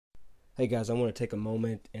Hey guys, I want to take a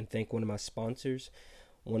moment and thank one of my sponsors,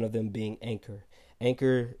 one of them being Anchor.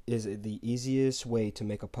 Anchor is the easiest way to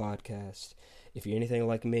make a podcast. If you're anything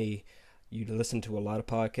like me, you listen to a lot of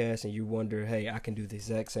podcasts and you wonder, hey, I can do the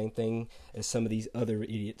exact same thing as some of these other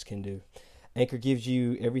idiots can do. Anchor gives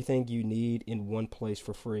you everything you need in one place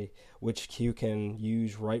for free, which you can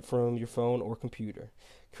use right from your phone or computer.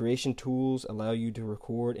 Creation tools allow you to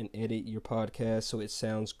record and edit your podcast so it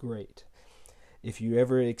sounds great. If you're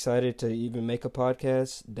ever excited to even make a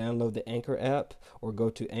podcast, download the Anchor app or go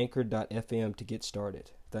to anchor.fm to get started.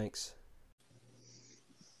 Thanks.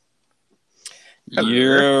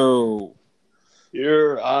 Yo.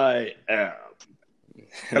 Here I am.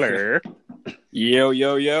 Hello.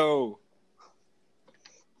 Yo.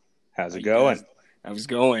 How's it going? How's it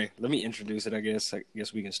going? Let me introduce it, I guess. I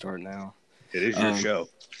guess we can start now. It is your show.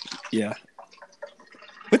 Yeah.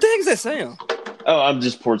 What the heck is that sound? Oh, I'm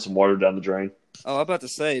just poured some water down the drain. Oh, I'm about to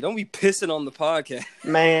say, don't be pissing on the podcast.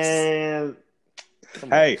 Man.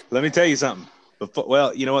 Hey, let me tell you something.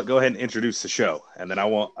 Well, you know what? Go ahead and introduce the show, and then I'm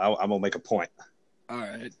gonna make a point. All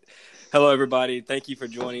right. Hello, everybody. Thank you for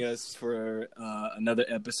joining us for another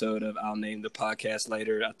episode of I'll Name the Podcast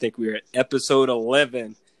Later. I think we're at episode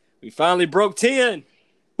 11. We finally broke 10.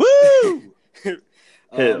 Woo!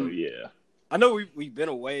 Hell yeah. I know we've been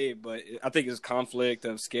away, but I think it's conflict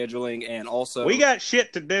of scheduling and also... We got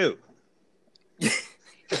shit to do.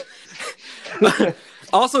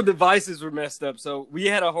 Also, devices were messed up, so we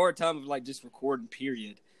had a hard time of just recording,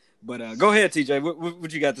 period. But go ahead, TJ.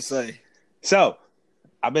 What you got to say? So,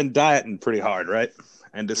 I've been dieting pretty hard, right?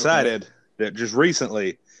 And decided that just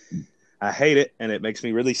recently I hate it, and it makes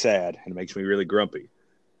me really sad, and it makes me really grumpy.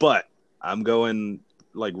 But I'm going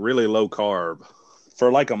really low carb for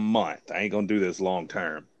a month. I ain't gonna do this long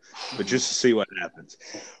term, but just to see what happens.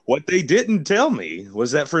 What they didn't tell me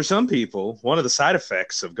was that for some people, one of the side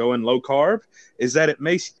effects of going low carb is that it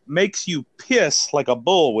makes you piss like a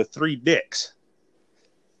bull with 3 dicks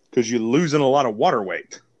because you're losing a lot of water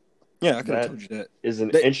weight. Yeah, I could have told you that. Is an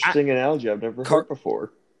interesting analogy I've never heard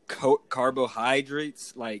before.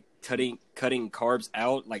 Carbohydrates, like cutting carbs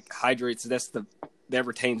out, like hydrates, that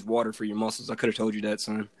retains water for your muscles. I could have told you that,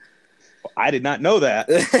 son. I did not know that.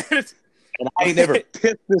 And I ain't never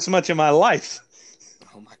pissed this much in my life.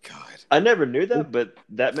 Oh my god! I never knew that, but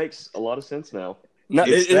that makes a lot of sense now. No,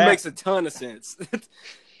 it makes a ton of sense.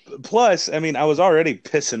 Plus, I mean, I was already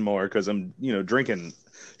pissing more because I'm, drinking,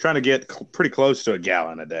 trying to get pretty close to a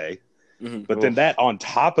gallon a day. Mm-hmm. But then that on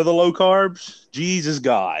top of the low carbs, Jesus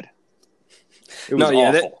God, it was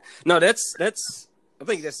awful. That's. I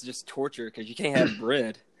think that's just torture because you can't have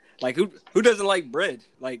bread. Like who doesn't like bread?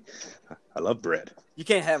 Like, I love bread. You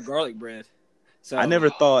can't have garlic bread. So I never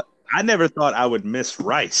thought I would miss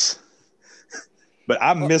rice, but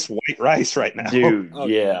I miss white rice right now, dude.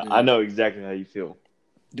 Dude. I know exactly how you feel,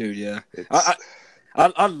 dude. Yeah,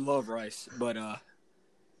 I love rice, but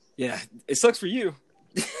yeah, it sucks for you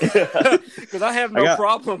because I have no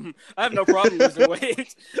problem. I have no problem losing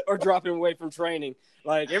weight or dropping weight from training.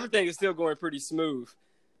 Like everything is still going pretty smooth.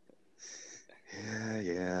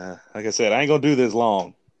 Yeah. Like I said, I ain't gonna do this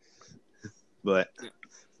long, but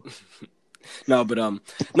no,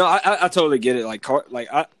 I totally get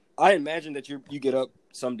it. I imagine that you get up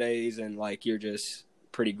some days and you're just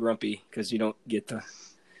pretty grumpy because you don't get to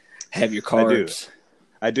have your carbs.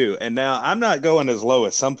 I do, and now I'm not going as low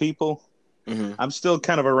as some people. Mm-hmm. I'm still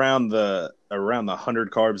kind of around the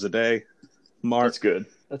 100 carbs a day mark.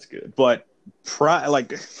 That's good. But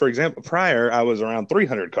for example, prior I was around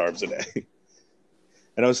 300 carbs a day.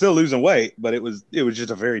 And I was still losing weight, but it was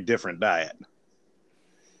just a very different diet.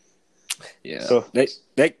 Yeah. So that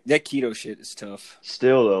keto shit is tough.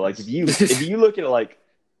 Still though, if you look at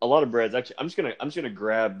a lot of breads, actually I'm just gonna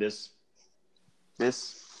grab this.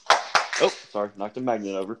 Oh, sorry, knocked a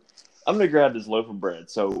magnet over. I'm gonna grab this loaf of bread.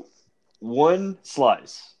 So one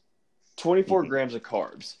slice, 24 grams of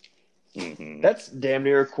carbs. Mm-hmm. That's damn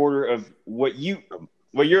near a quarter of what you're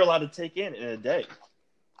allowed to take in a day.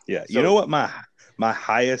 Yeah. So, you know what my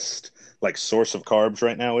highest source of carbs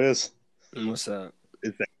right now is? What's that?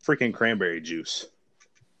 It's that freaking cranberry juice.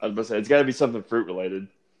 I was about to say it's got to be something fruit related.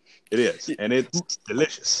 It is, and it's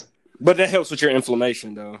delicious. But that helps with your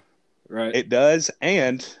inflammation, though, right? It does,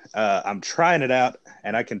 and I'm trying it out,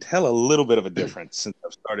 and I can tell a little bit of a difference since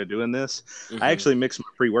I've started doing this. Mm-hmm. I actually mix my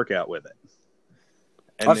pre-workout with it.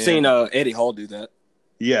 And I've seen Eddie Hall do that.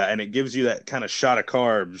 Yeah, and it gives you that kind of shot of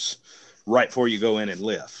carbs right before you go in and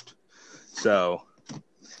lift. So,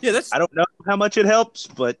 yeah, I don't know how much it helps,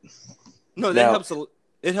 but no, that helps.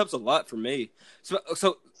 It helps a lot for me. So,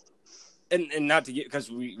 and not to get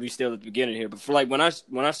because we still at the beginning here, but for when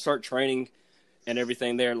I start training and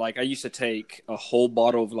everything there. Like I used to take a whole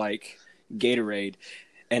bottle of like Gatorade,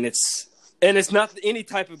 and it's not any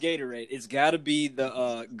type of Gatorade. It's got to be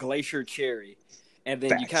the Glacier Cherry, and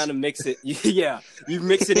then you kind of mix it. Yeah, you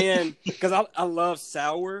mix it in because I love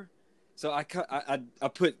sour, so I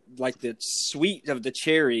put like the sweet of the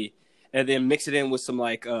cherry, and then mix it in with some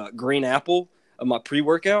like green apple of my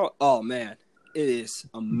pre-workout. Oh man, it is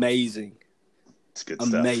amazing. It's good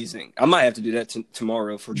Amazing. Stuff. I might have to do that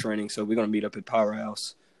tomorrow for training. So we're gonna meet up at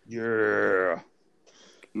Powerhouse. Yeah,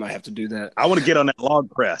 might have to do that. I want to get on that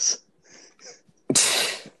log press.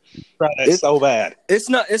 It's so bad. It's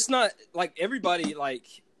not like everybody like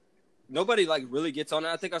nobody like really gets on it.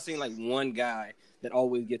 I think I've seen like one guy that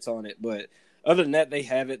always gets on it, but other than that, they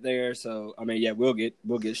have it there. So I mean, yeah, we'll get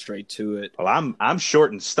straight to it. Well, I'm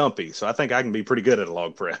short and stumpy, so I think I can be pretty good at a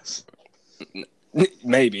log press.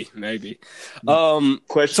 Maybe.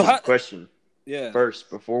 Question. Yeah. First,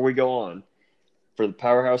 before we go on, for the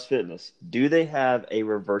Powerhouse Fitness, do they have a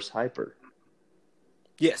reverse hyper?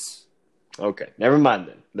 Yes. Okay, never mind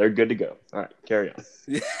then. They're good to go. All right, carry on.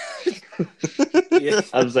 Yeah.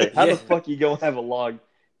 I was like, how the fuck you gonna have a log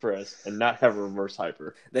press and not have a reverse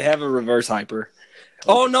hyper? They have a reverse hyper.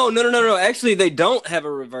 Oh no! Actually, they don't have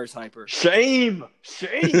a reverse hyper. Shame.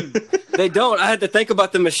 They don't. I had to think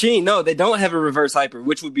about the machine. No, they don't have a reverse hyper,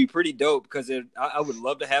 which would be pretty dope because I would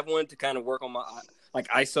love to have one to kind of work on my like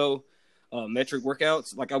ISO metric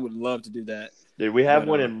workouts. Like I would love to do that. Dude, we have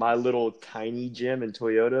one in my little tiny gym in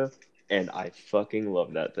Toyota, and I fucking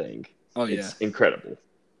love that thing. Oh yeah, it's incredible.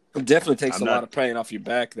 It definitely takes a lot of pain off your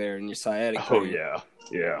back there and your sciatic pain. Oh yeah.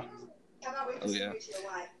 Oh yeah.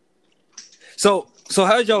 So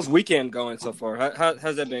how's y'all's weekend going so far?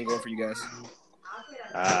 How's that been going for you guys?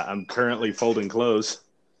 I'm currently folding clothes.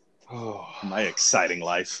 Oh, my exciting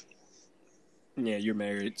life. Yeah, you're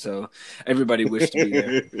married, so everybody wished to be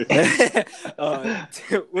there.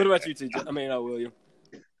 What about you two? William?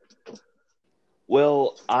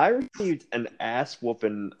 Well, I received an ass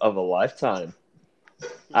whooping of a lifetime.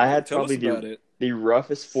 I had probably the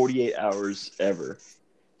roughest 48 hours ever.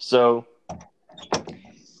 So,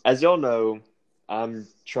 as y'all know, I'm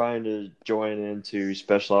trying to join into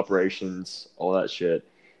special operations, all that shit.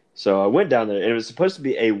 So I went down there, and it was supposed to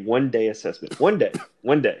be a one-day assessment. One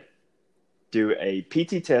day. Do a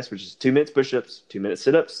PT test, which is 2 minutes push-ups, 2 minute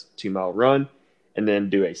sit-ups, 2-mile run, and then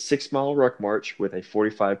do a 6-mile ruck march with a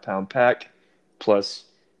 45-pound pack plus,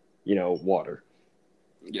 water.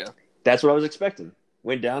 Yeah. That's what I was expecting.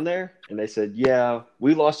 Went down there, and they said, yeah,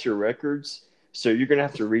 we lost your records, so you're going to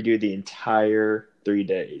have to redo the entire 3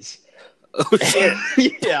 days. Oh, shit.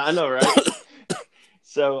 Yeah, I know, right?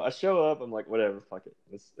 So I show up. I'm like, whatever, fuck it.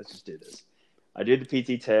 Let's just do this. I did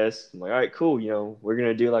the PT test. I'm like, all right, cool. We're going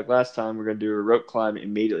to do like last time. We're going to do a rope climb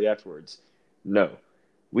immediately afterwards. No.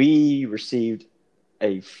 We received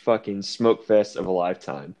a fucking smoke fest of a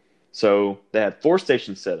lifetime. So they had 4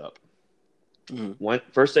 stations set up.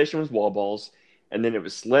 Mm-hmm. First station was wall balls, and then it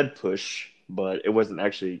was sled push, but it wasn't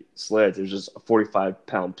actually sleds. It was just a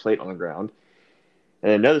 45-pound plate on the ground.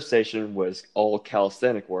 And another station was all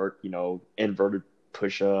calisthenic work, inverted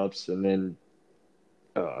push-ups, and then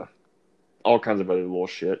all kinds of other little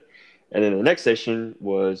shit. And then the next station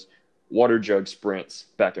was water jug sprints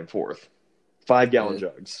back and forth. 5-gallon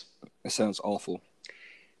jugs. That sounds awful.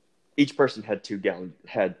 Each person had 2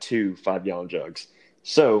 5-gallon jugs.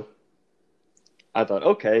 So I thought,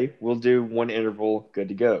 okay, we'll do 1 interval, good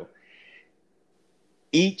to go.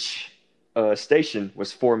 Each station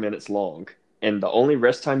was 4 minutes long. And the only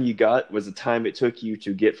rest time you got was the time it took you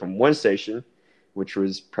to get from one station, which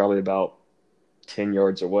was probably about 10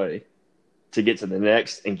 yards away, to get to the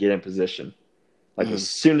next and get in position. Like as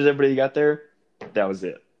soon as everybody got there, that was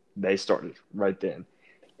it. They started right then.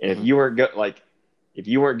 And if you weren't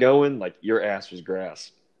going, like your ass was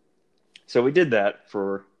grass. So we did that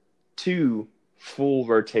for 2 full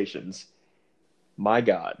rotations. My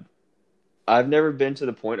God, I've never been to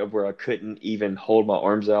the point of where I couldn't even hold my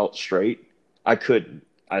arms out straight. I couldn't.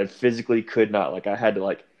 I physically could not. Like I had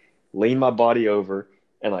to lean my body over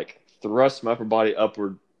and thrust my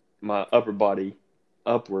upper body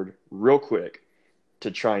upward real quick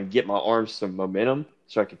to try and get my arms some momentum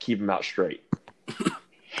so I could keep them out straight.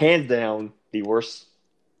 Hands down, the worst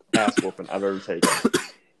ass whooping I've ever taken.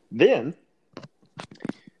 Then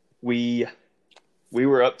we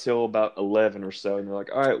were up till about 11 or so, and they're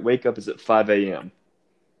like, all right, wake up is at 5 a.m.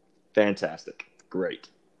 Fantastic. Great.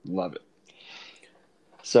 Love it.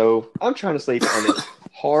 So I'm trying to sleep on this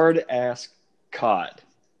hard-ass cot,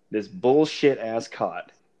 this bullshit-ass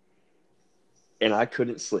cot, and I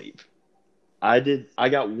couldn't sleep. I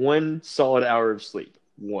got 1 solid hour of sleep.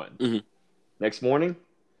 1. Mm-hmm. Next morning,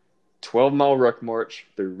 12-mile ruck march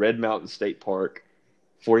through Red Mountain State Park,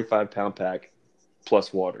 45-pound pack,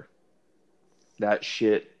 plus water. That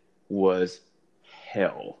shit was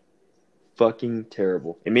hell. Fucking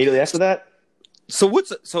terrible. Immediately after that. So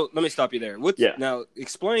let me stop you there. Now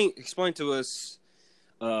explain to us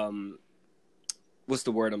what's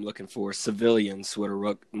the word I'm looking for? Civilians, what a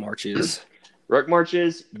ruck march is. Ruck march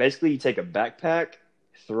is basically you take a backpack,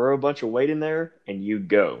 throw a bunch of weight in there, and you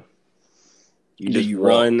go. Do you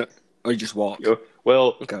run or you just walk?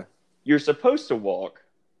 Well, okay. You're supposed to walk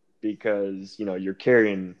because, you're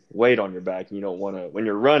carrying weight on your back and you don't want to, when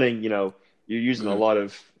you're running, you're using a lot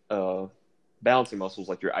of balancing muscles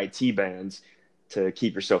like your IT bands to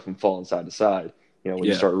keep yourself from falling side to side. When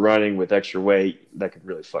you start running with extra weight, that could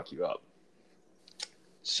really fuck you up.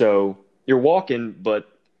 So you're walking, but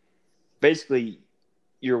basically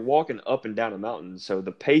you're walking up and down a mountain. So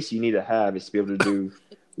the pace you need to have is to be able to do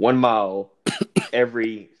 1 mile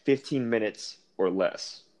every 15 minutes or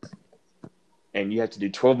less. And you have to do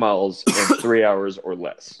 12 miles in 3 hours or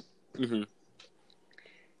less. Mm-hmm.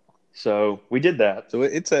 So we did that. So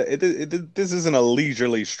this isn't a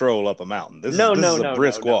leisurely stroll up a mountain. This is a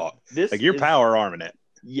brisk walk. You're power arming it.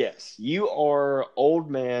 Yes, you are old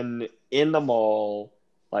man in the mall.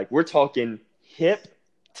 Like we're talking hip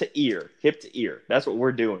to ear. That's what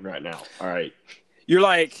we're doing right now. All right. You're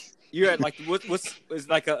at like what's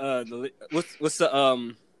like what's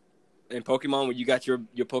the in Pokemon when you got your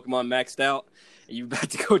Pokemon maxed out and you about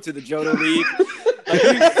to go to the Johto League. You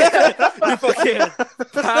fucking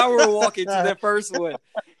power walking to that first one.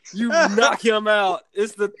 You knock him out.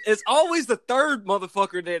 It's always the third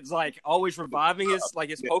motherfucker that's like always reviving his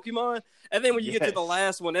Pokemon. And then when you get to the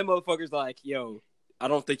last one, that motherfucker's like, yo, I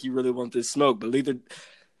don't think you really want this smoke, but either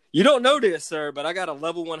you don't know this, sir, but I got a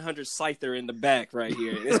level 100 Scyther in the back right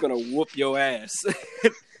here. And it's gonna whoop your ass.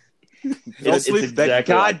 Don't sleep that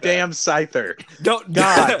goddamn Scyther.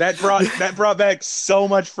 That brought back so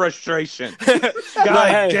much frustration.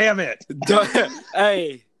 God damn it!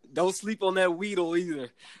 Don't sleep on that Weedle either.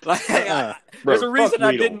 There's a reason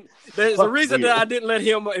I didn't. There's a reason that I didn't let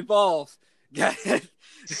him evolve.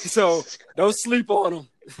 So don't sleep on him.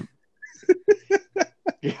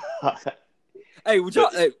 Hey, would y'all?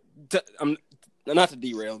 I'm not to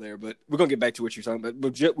derail there, but we're gonna get back to what you're talking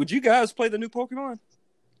about. Would you guys play the new Pokemon?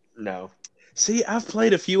 No. See, I've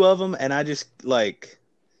played a few of them, and I just what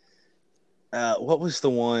was the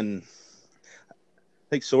one? I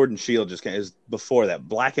think Sword and Shield just came. It was before that,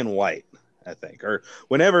 Black and White, I think, or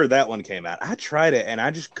whenever that one came out. I tried it, and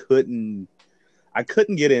I just couldn't. I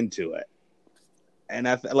couldn't get into it, and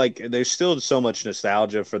there's still so much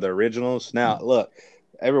nostalgia for the originals. Now, look,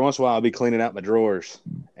 every once in a while, I'll be cleaning out my drawers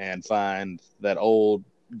and find that old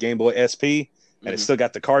Game Boy SP, and it's still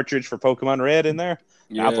got the cartridge for Pokemon Red in there.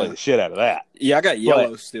 Yeah. I play the shit out of that. Yeah, I got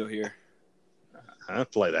yellow still here. I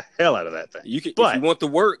play the hell out of that thing. If you want the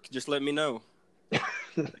work, just let me know.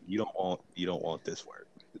 You don't want this work.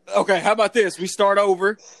 Okay, how about this? We start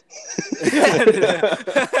over.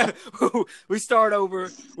 We start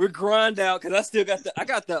over. We grind out because I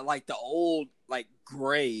got the old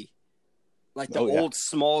gray, old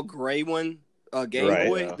small gray one. Game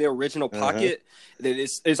Boy, the original Pocket. That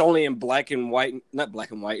it's only in black and white, not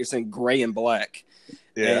black and white. It's in gray and black.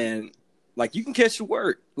 Yeah. And you can catch your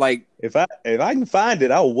work. If I can find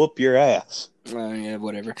it, I'll whoop your ass. Yeah,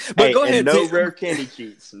 whatever. But go ahead. No rare candy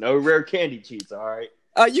cheats. No rare candy cheats. All right.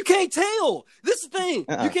 You can't tell. This is the thing.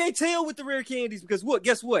 You can't tell with the rare candies because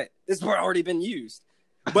guess what? It's already been used.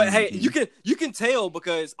 But hey, you can tell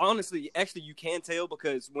because honestly, actually, you can tell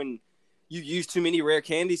because when you use too many rare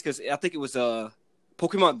candies, because I think it was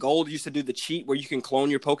Pokemon Gold used to do the cheat where you can clone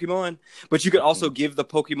your Pokemon, but you could also give the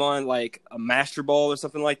Pokemon a Master Ball or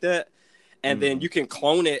something like that. And then you can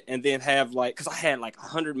clone it and then have because I had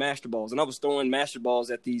 100 Master Balls and I was throwing Master Balls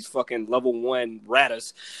at these fucking level 1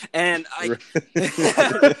 Ratttas. And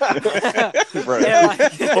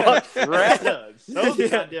Ratttas. So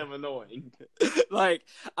goddamn annoying. I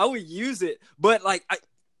would use it, but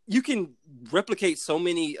you can replicate so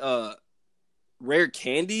many rare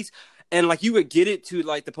candies. And you would get it to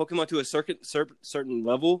the Pokemon to a certain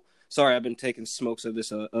level. Sorry, I've been taking smokes of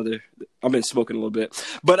this I've been smoking a little bit,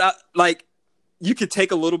 but you could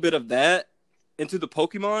take a little bit of that into the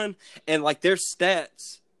Pokemon, and their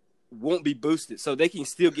stats won't be boosted, so they can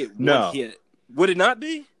still get one hit. Would it not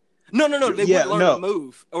be? No. They wouldn't learn to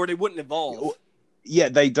move, or they wouldn't evolve. Yeah,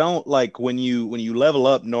 they don't when you level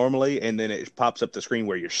up normally, and then it pops up the screen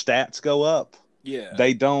where your stats go up. Yeah,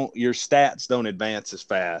 your stats don't advance as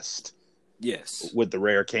fast. Yes, with the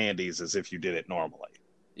rare candies as if you did it normally.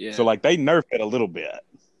 Yeah, so they nerf it a little bit.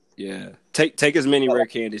 Yeah, take as many rare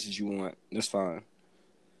candies as you want. That's fine.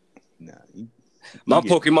 No, my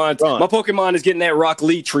Pokemon is getting that Rock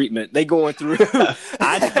Lee treatment. They going through.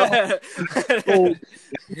 I know.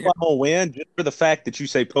 I'll win just for the fact that you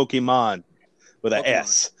say Pokemon with an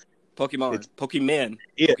S. Pokemon.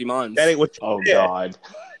 Yeah, Pokemons. that ain't what you said. God.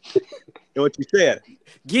 What you said.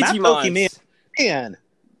 Gigimons. My Pokemon. Man,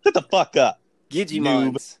 shut the fuck up.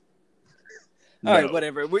 Gigimons. All right, No.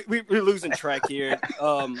 whatever. We're losing track here.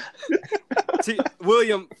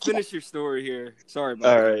 William, finish your story here. Sorry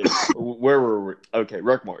about All right. Where were we? Okay,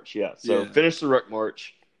 Ruck March. Yeah. So finished the Ruck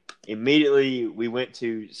March. Immediately, we went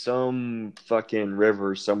to some fucking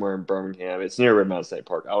river somewhere in Birmingham. It's near Red Mountain State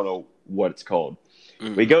Park. I don't know what it's called.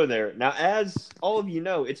 Mm-hmm. We go there. Now, as all of you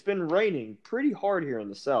know, it's been raining pretty hard here in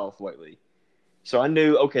the South lately. So I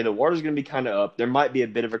knew, okay, the water's going to be kind of up. There might be a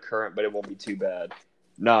bit of a current, but it won't be too bad.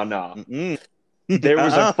 Nah. Mm-mm. There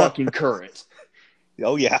was a fucking current.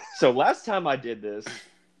 Oh, yeah. So last time I did this,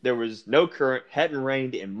 there was no current, hadn't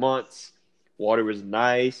rained in months. Water was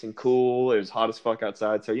nice and cool. It was hot as fuck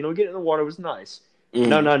outside. So, getting in the water was nice.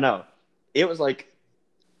 Mm. No. It was like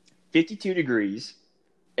 52 degrees,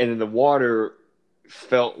 and then the water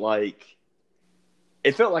felt like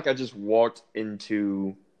I just walked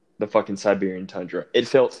into the fucking Siberian tundra. It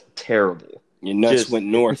felt terrible. Your nuts went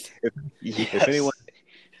north. Yes.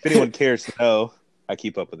 If anyone cares to know, I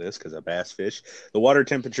keep up with this because I bass fish. The water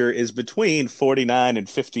temperature is between 49 and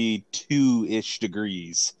 52-ish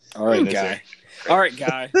degrees. All right,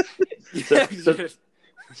 guy.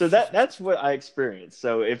 So that's what I experienced.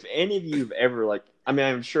 So if any of you have ever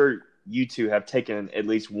I'm sure you two have taken at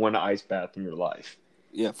least one ice bath in your life.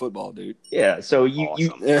 Yeah, football, dude. Yeah, so you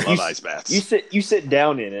love ice baths. You sit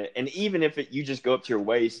down in it, and even if you just go up to your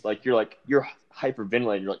waist, you're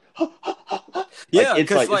hyperventilating. You're like, yeah,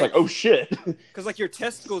 it's like oh shit, because your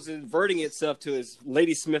testicles is inverting itself to his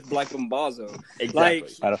Lady Smith Black Bombazo.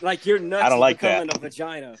 Exactly. Like your nuts I don't like becoming that. a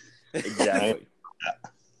vagina. Exactly.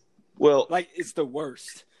 Well, it's the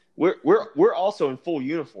worst. We're also in full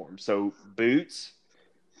uniform, so boots,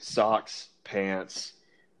 socks, pants,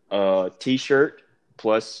 t-shirt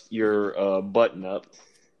plus your button up,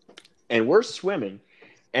 and we're swimming.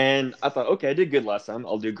 And I thought, okay, I did good last time.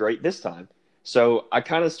 I'll do great this time. So I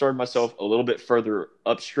kind of started myself a little bit further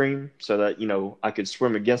upstream so that I could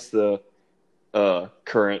swim against the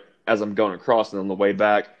current as I'm going across, and on the way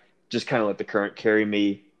back, just kind of let the current carry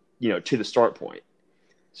me, to the start point.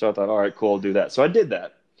 So I thought, all right, cool, I'll do that. So I did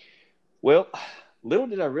that. Well, little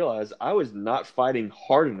did I realize I was not fighting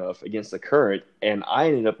hard enough against the current, and I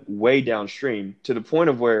ended up way downstream to the point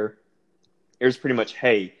of where it was pretty much,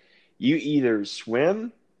 hey, you either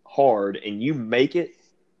swim hard and you make it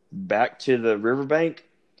back to the riverbank,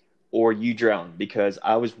 or you drown, because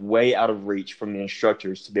I was way out of reach from the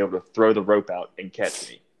instructors to be able to throw the rope out and catch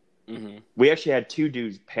me. Mm-hmm. We actually had two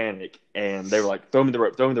dudes panic, and they were like, throw me the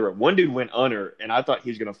rope, throw me the rope. One dude went under, and I thought he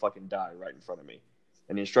was going to fucking die right in front of me.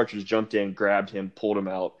 And the instructors jumped in, grabbed him, pulled him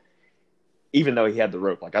out, even though he had the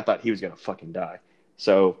rope. I thought he was going to fucking die.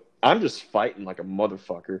 So I'm just fighting like a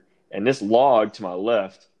motherfucker, and this log to my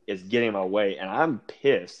left is getting in my way, and I'm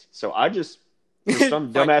pissed. So I just, for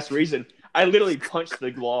some dumbass reason, I literally punched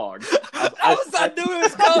the log. I knew it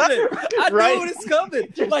was coming. I Right? knew it was coming.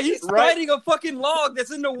 He's Right. fighting a fucking log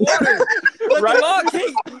that's in the water. But Right.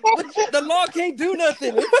 the log can't do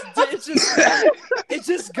nothing. It's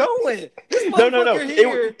just going. This No. motherfucker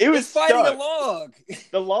here It was is fighting stuck. a log.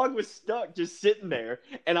 The log was stuck, just sitting there,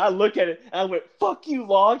 and I look at it, and I went, fuck you,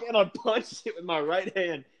 log, and I punched it with my right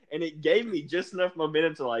hand, and it gave me just enough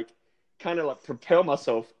momentum to, kind of propel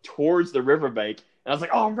myself towards the riverbank, and I was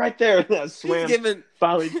like, oh, I'm right there, and I swam,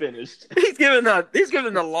 finally finished. He's giving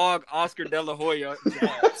the log Oscar De La Hoya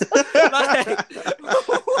jabs.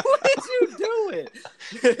 What did you doing?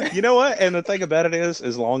 You know what? And the thing about it is,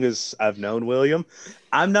 as long as I've known William,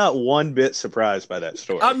 I'm not one bit surprised by that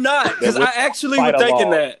story. I'm not, because I actually was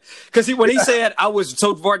thinking that. Because when he said I was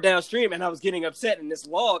so far downstream and I was getting upset in this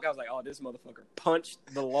log, I was like, oh, this motherfucker punched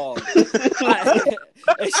the log.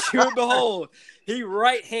 And sure and behold, he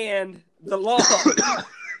right hand the log.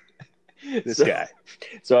 This guy.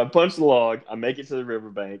 So I punch the log. I make it to the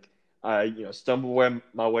riverbank. I, stumble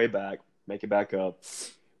my way back, make it back up.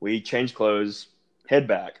 We change clothes, head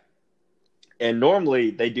back. And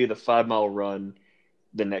normally they do the 5-mile run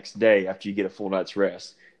the next day after you get a full night's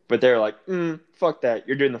rest. But they're like, fuck that.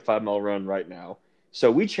 You're doing the 5-mile run right now.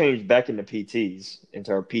 So we changed back into PTs,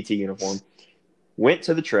 into our PT uniform, went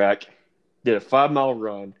to the track, did a 5-mile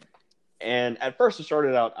run. And at first it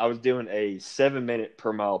started out, I was doing a 7-minute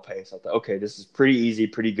per mile pace. I thought, okay, this is pretty easy,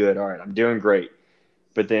 pretty good. All right, I'm doing great.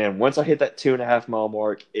 But then once I hit that 2.5 mile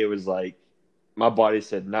mark, it was like my body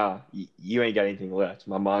said, nah, you ain't got anything left.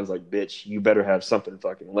 My mind's like, bitch, you better have something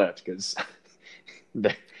fucking left because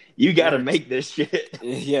you got to make this shit.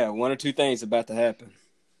 Yeah, one or two things about to happen.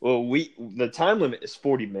 Well, the time limit is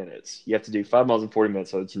 40 minutes. You have to do 5 miles in 40 minutes,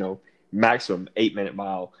 so it's, maximum 8-minute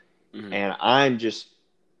mile. Mm-hmm. And I'm just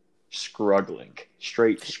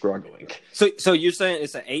straight struggling. So you're saying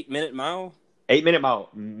it's an 8-minute mile? 8-minute mile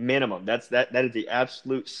minimum. That is the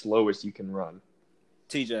absolute slowest you can run.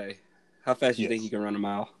 TJ, how fast do you think you can run a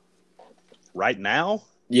mile? Right now?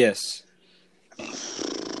 Yes.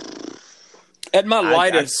 At my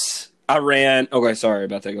lightest, I ran. Okay, sorry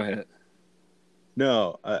about that. Go ahead.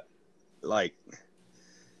 No,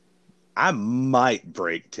 I might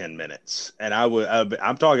break 10 minutes, and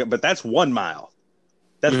I'm talking, but that's 1 mile.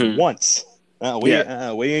 That's once. We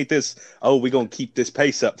ain't this. Oh, we gonna keep this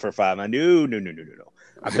pace up for 5 miles. No.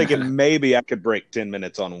 I'm thinking maybe I could break 10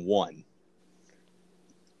 minutes on one.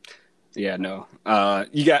 Yeah, no.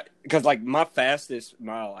 Because my fastest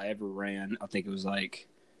mile I ever ran, I think it was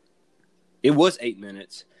 8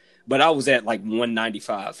 minutes, but I was at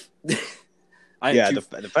 195.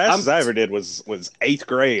 The fastest I ever did was 8th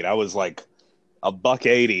grade. I was like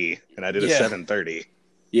 $180, and I did a 7:30.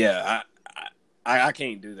 Yeah, I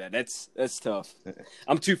can't do that. That's tough.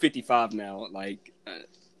 I'm 255 now.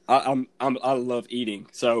 I love eating,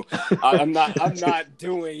 so I'm not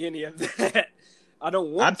doing any of that. I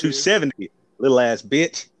don't want. I'm 270, little ass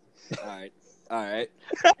bitch. All right.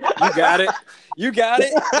 You got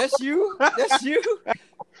it. That's you.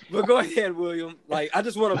 But go ahead, William. I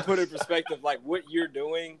just want to put in perspective, what you're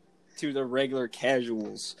doing to the regular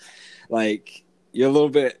casuals. You're a little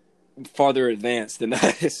bit farther advanced than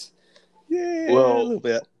us. Yeah, well, a little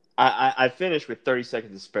bit. I finished with 30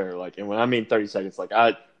 seconds to spare. And when I mean 30 seconds,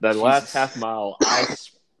 last half mile, I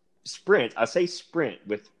sprint. I say sprint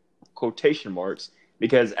with quotation marks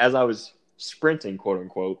because as I was sprinting, quote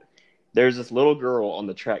unquote, there's this little girl on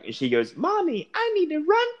the track, and she goes, "Mommy, I need to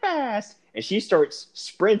run fast." And she starts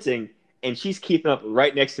sprinting, and she's keeping up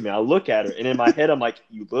right next to me. I look at her, and in my head, I'm like,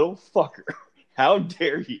 "You little fucker! How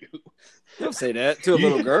dare you?" Don't say that to a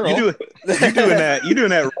little girl. You doing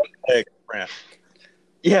that leg sprint.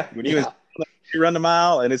 Yeah, when you run the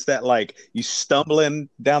mile, and it's that you stumbling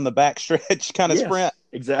down the back stretch kind of sprint.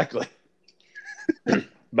 Exactly.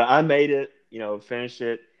 But I made it, finished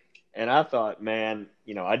it, and I thought, man,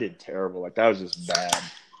 I did terrible. That was just bad.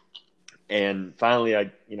 And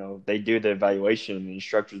finally, they do the evaluation, and the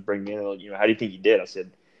instructors bring me in. How do you think you did? I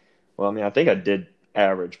said, well, I think I did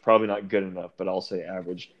average, probably not good enough, but I'll say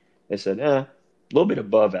average. They said, a little bit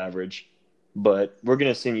above average, but we're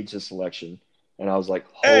gonna send you to selection. And I was like,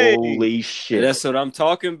 holy shit! That's what I'm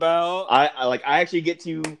talking about. I actually get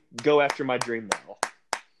to go after my dream now.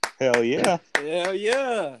 Hell yeah! Hell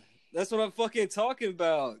yeah! That's what I'm fucking talking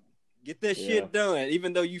about. Get that shit done,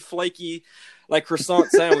 even though you flaky like croissant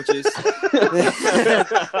sandwiches.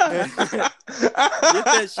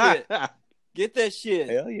 Get that shit.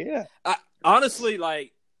 Hell yeah! Honestly,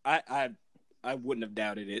 I wouldn't have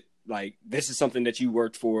doubted it. This is something that you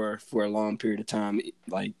worked for a long period of time.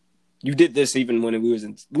 You did this even when we was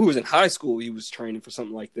in high school. You was training for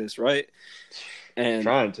something like this, right? And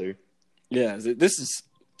trying to. Yeah, this is.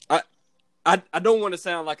 I don't want to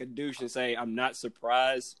sound like a douche and say I'm not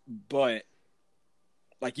surprised, but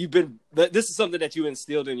this is something that you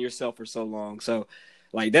instilled in yourself for so long. So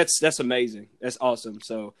that's amazing. That's awesome.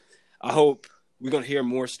 So I hope we're going to hear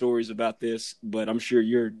more stories about this, but I'm sure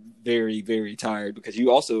you're very, very tired because you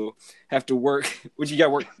also have to work. Would you got to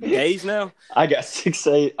work days now? I got 6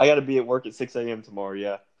 a.m. I got to be at work at 6 a.m. tomorrow.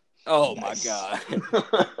 Yeah. Oh my God.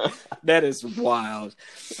 That is wild.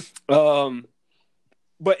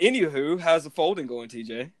 But anywho, how's the folding going,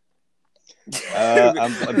 TJ?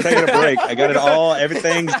 I'm taking a break. I got it all.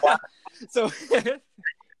 Everything's so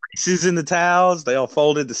pieces in the towels. They all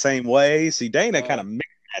folded the same way. See, Dana kind of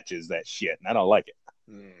matches that shit, and I don't like it.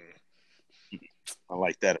 I don't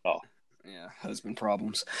like that at all. Yeah, husband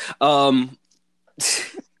problems.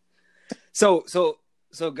 So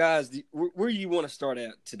guys, where do you want to start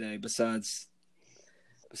at today? Besides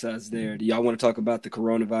there, do y'all want to talk about the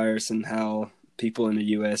coronavirus and how people in the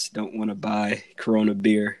U.S. don't want to buy Corona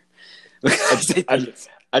beer?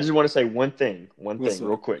 I just want to say one thing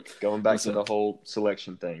real quick, going back to the whole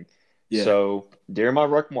selection thing. Yeah. So during my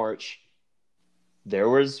ruck march, there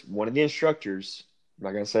was one of the instructors, I'm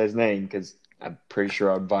not going to say his name because I'm pretty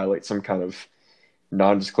sure I'd violate some kind of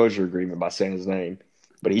non-disclosure agreement by saying his name,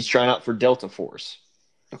 but he's trying out for Delta Force.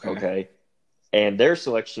 Okay. And their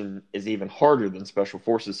selection is even harder than Special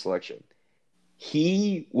Forces selection.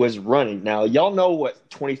 He was running. Now, y'all know what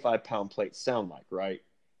 25-pound plates sound like, right?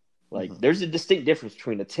 Like, there's a distinct difference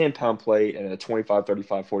between a 10-pound plate and a 25,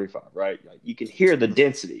 35, 45, right? Like, you can hear the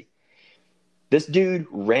density. This dude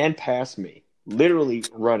ran past me, literally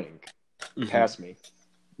running past me,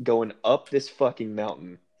 going up this fucking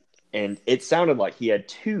mountain. And it sounded like he had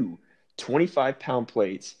two 25-pound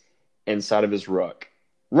plates inside of his ruck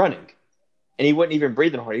running. And he wasn't even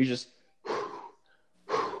breathing hard. He was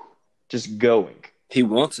just going. He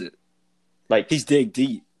wants it. Like, he's dig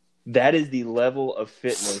deep. That is the level of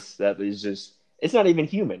fitness that is just, it's not even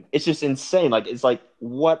human. It's just insane. Like, it's like,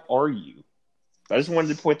 what are you? I just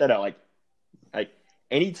wanted to point that out. Like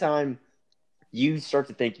anytime you start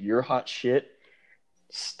to think you're hot shit,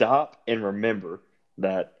 stop and remember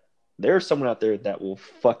that there's someone out there that will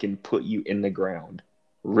fucking put you in the ground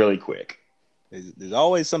really quick. There's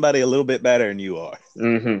always somebody a little bit better than you are.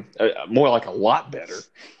 More like a lot better.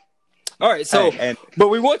 All right, so but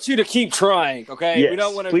we want you to keep trying, okay? Yes, we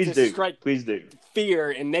don't want to just strike please do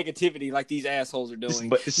fear and negativity like these assholes are doing.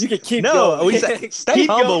 But you can keep going. Stay keep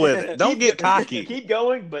humble going. with it. Don't get cocky. Keep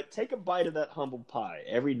going, but take a bite of that humble pie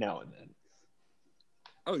every now and then.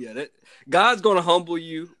 Oh yeah, God's going to humble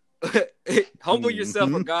you. Humble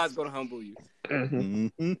yourself, or God's going to humble you.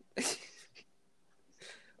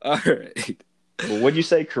 All right. Well, what'd you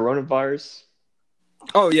say? Coronavirus?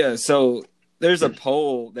 Oh yeah, so there's a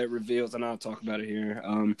poll that reveals, and I'll talk about it here.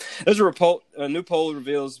 There's a new poll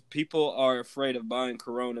reveals people are afraid of buying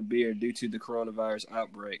Corona beer due to the coronavirus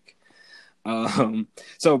outbreak.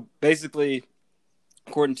 So basically,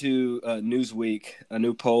 according to Newsweek, a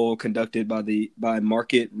new poll conducted by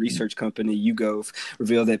market research company YouGov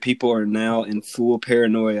revealed that people are now in full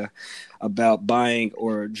paranoia about buying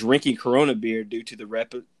or drinking Corona beer due to the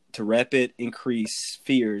rapid increase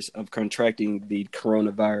fears of contracting the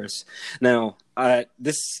coronavirus. Now,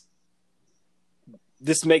 this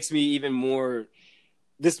makes me even more.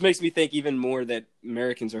 This makes me think even more that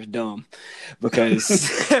Americans are dumb, because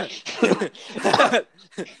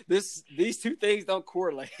these two things don't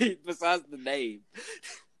correlate besides the name.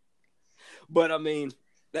 But I mean,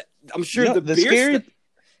 I'm sure the beer.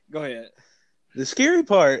 Go ahead. The scary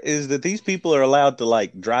part is that these people are allowed to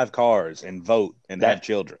like drive cars and vote and have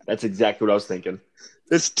children. That's exactly what I was thinking.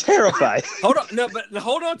 It's terrifying. Hold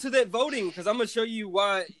on to that voting, because I'm gonna show you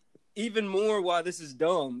why this is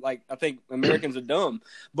dumb. Like, I think Americans are dumb,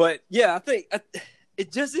 but yeah, I think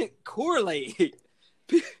it doesn't correlate.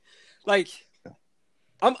 Like,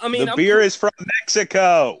 the beer is from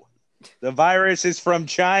Mexico. The virus is from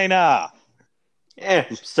China. Yeah,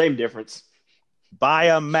 same difference. Buy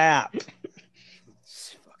a map.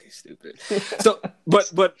 Stupid. So,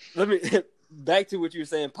 but let me back to what you were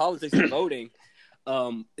saying. Politics and voting.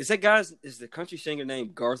 Is the country singer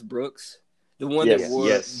named Garth Brooks? The one that wore.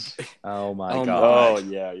 Yes. Oh my god. Oh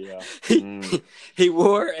yeah. He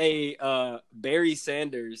wore a Barry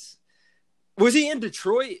Sanders. Was he in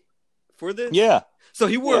Detroit for this? Yeah. So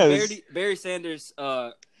he wore a Barry Sanders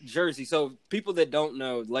jersey. So people that don't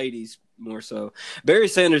know, ladies more so, Barry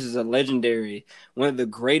Sanders is a legendary, one of the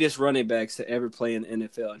greatest running backs to ever play in the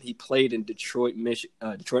NFL, and he played in Detroit,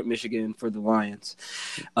 Michigan for the Lions.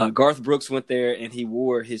 Garth Brooks went there and he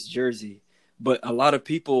wore his jersey, but a lot of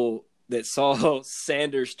people that saw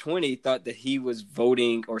Sanders 20 thought that he was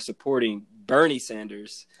voting or supporting Bernie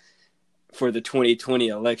Sanders for the 2020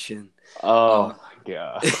 election. Oh my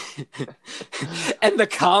god! And the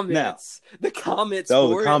comments. The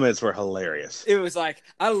comments were hilarious. It was like,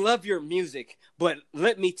 I love your music, but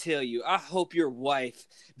let me tell you, I hope your wife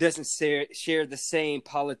doesn't share the same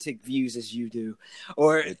politic views as you do.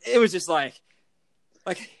 Or it was just like.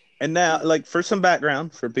 And now, like, for some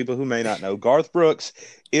background for people who may not know, Garth Brooks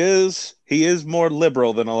is more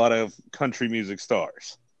liberal than a lot of country music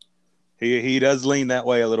stars. He does lean that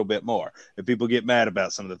way a little bit more, and people get mad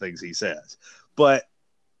about some of the things he says. But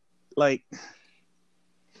like,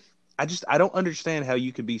 I don't understand how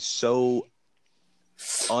you could be so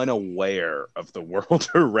unaware of the world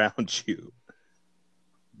around you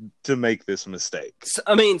to make this mistake.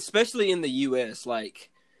 I mean, especially in the U.S.,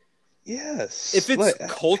 like, yes, if it's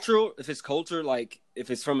cultural, like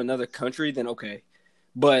if it's from another country, then okay.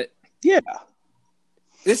 But yeah,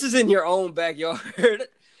 this is in your own backyard.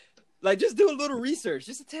 Like, just do a little research,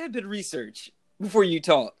 just a tad bit of research before you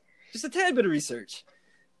talk. Just a tad bit of research.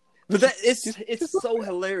 But it's so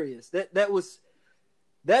hilarious.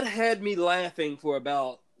 That had me laughing for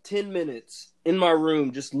about 10 minutes in my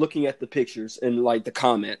room, just looking at the pictures and like the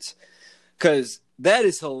comments, because that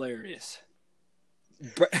is hilarious.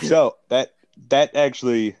 So that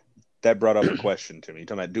brought up a question to me. You're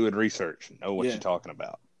talking about doing research, know what you're talking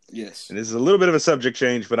about. Yes. And this is a little bit of a subject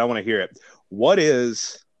change, but I want to hear it. What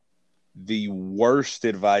is the worst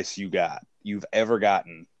advice you've ever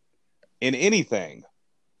gotten in anything.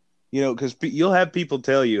 Because you'll have people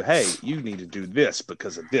tell you, hey, you need to do this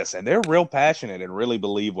because of this. And they're real passionate and really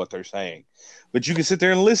believe what they're saying. But you can sit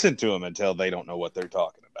there and listen to them until they don't know what they're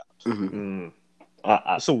talking about. Mm-hmm.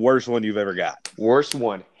 That's the worst one you've ever got. Worst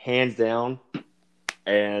one, hands down.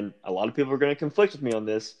 And a lot of people are going to conflict with me on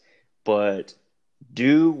this, but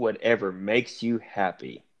do whatever makes you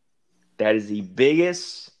happy. That is the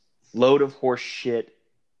biggest load of horse shit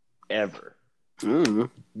ever.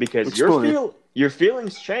 Because your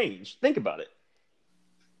feelings change. Think about it.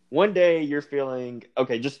 One day you're feeling,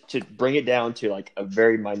 okay, just to bring it down to like a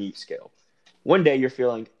very minute scale. One day you're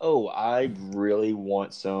feeling, oh, I really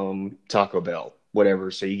want some Taco Bell,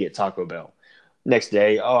 whatever. So you get Taco Bell. Next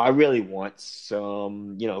day, oh, I really want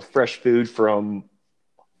some, fresh food from,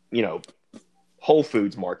 Whole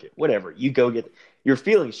Foods Market, whatever. You go get, your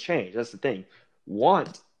feelings change. That's the thing.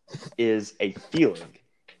 Want is a feeling.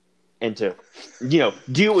 And to,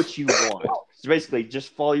 do what you want. So basically, just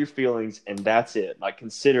follow your feelings, and that's it. Like,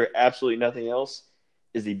 consider absolutely nothing else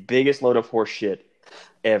is the biggest load of horse shit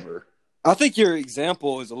ever. I think your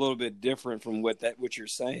example is a little bit different from what you're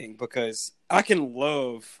saying, because I can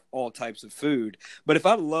love all types of food, but if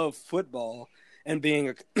I love football and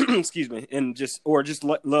being excuse me, and just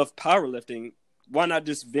love powerlifting, why not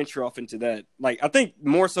just venture off into that? Like, I think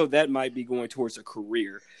more so that might be going towards a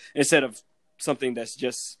career instead of something that's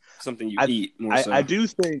just something you eat. I do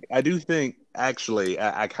think actually,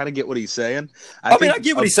 I kind of get what he's saying. I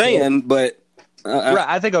get what he's saying, but right,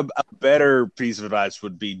 I think a better piece of advice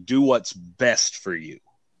would be do what's best for you.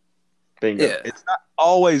 Bingo. Yeah. It's not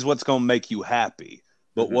always what's going to make you happy,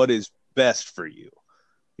 but what is best for you.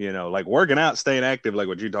 Like working out, staying active, like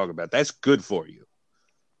what you talk about, that's good for you.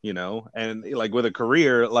 And like with a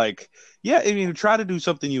career, like, yeah, try to do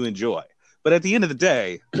something you enjoy. But at the end of the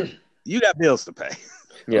day, you got bills to pay.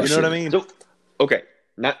 Yeah. You know what I mean? So, okay,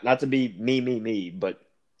 not to be me, but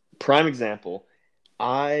prime example,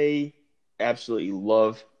 I absolutely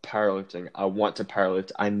love powerlifting. I want to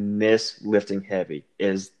powerlift. I miss lifting heavy.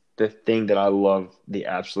 Is the thing that I love the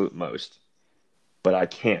absolute most. But I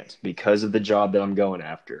can't because of the job that I'm going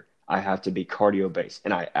after. I have to be cardio based,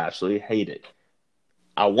 and I absolutely hate it.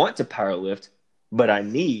 I want to powerlift, but I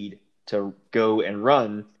need to go and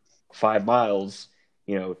run 5 miles,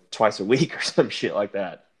 twice a week or some shit like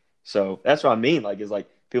that. So that's what I mean. Like, it's like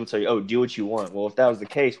people tell you, oh, do what you want. Well, if that was the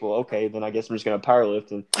case, well, okay, then I guess I'm just going to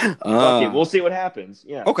powerlift and fuck it. We'll see what happens.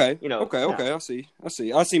 Yeah. Okay. Okay. I see.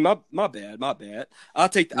 My bad. I'll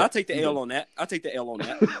take the L on that.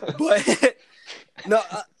 But no,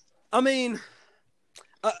 I mean,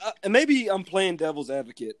 and maybe I'm playing devil's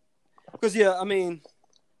advocate because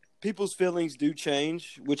people's feelings do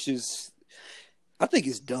change, which is, I think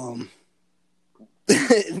it's dumb.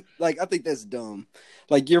 Like, I think that's dumb.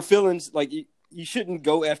 Like, your feelings, like, you shouldn't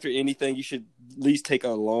go after anything. You should at least take a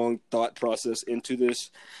long thought process into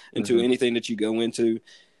anything that you go into.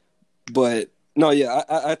 But no, yeah,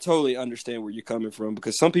 I totally understand where you're coming from,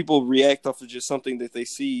 because some people react off of just something that they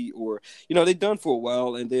see, or, they've done for a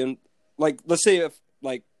while. And then, like, let's say if,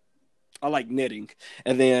 like, I like knitting,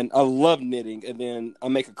 and then I love knitting, and then I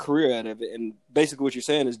make a career out of it. And basically what you're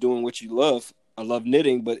saying is doing what you love. I love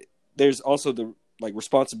knitting, but there's also the, like,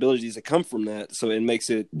 responsibilities that come from that. So it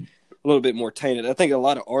makes it a little bit more tainted. I think a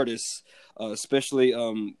lot of artists, especially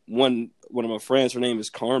one of my friends, her name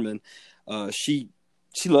is Carmen. She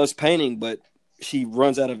loves painting, but she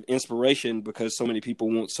runs out of inspiration because so many people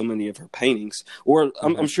want so many of her paintings. Or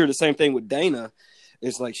I'm sure the same thing with Dana.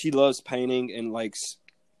 It's like she loves painting and likes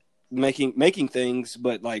making things,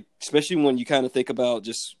 but like, especially when you kind of think about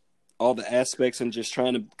just all the aspects and just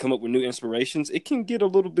trying to come up with new inspirations, it can get a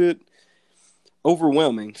little bit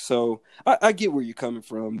overwhelming. So I get where you're coming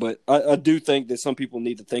from, but I do think that some people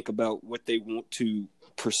need to think about what they want to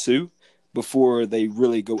pursue before they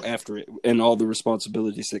really go after it and all the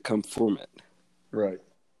responsibilities that come from it. Right.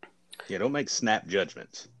 Yeah, don't make snap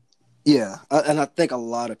judgments. Yeah, and I think a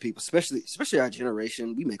lot of people, especially our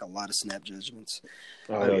generation, we make a lot of snap judgments.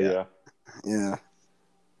 Oh yeah. Yeah.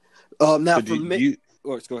 Now So for me,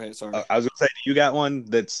 go ahead. Sorry, Uh, I was gonna say, do you got one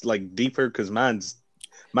that's like deeper? Because mine's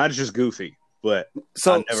just goofy. But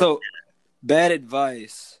so bad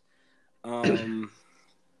advice.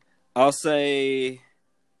 I'll say,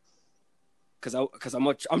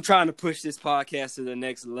 because I'm trying to push this podcast to the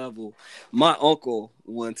next level. My uncle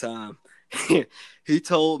one time, he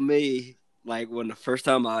told me, like, when the first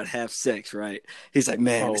time I'd have sex, right? He's like,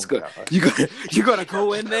 man, it's good. You're gonna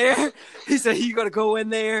go in there. He said, you're gonna go in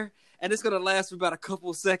there, and it's gonna last for about a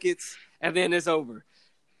couple seconds, and then it's over.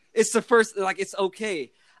 It's the first, like, it's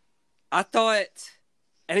okay. I thought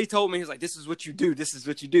And he told me, he was like, this is what you do. This is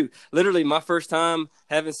what you do. Literally, my first time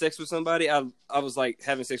having sex with somebody, I was like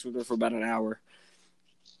having sex with her for about an hour.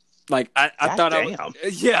 Like, I thought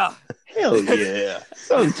yeah. Hell yeah. That's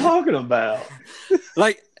what I'm talking about.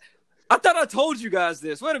 Like, I thought I told you guys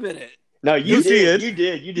this. Wait a minute. No, you did. You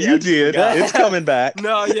did. You did. It's coming back.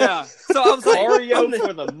 No, yeah. So I was like, Oreo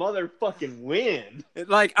for the motherfucking win.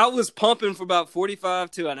 Like, I was pumping for about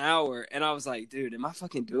 45 to an hour, and I was like, dude, am I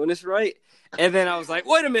fucking doing this right? And then I was like,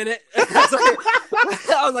 wait a minute.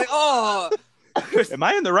 I was like, oh. Am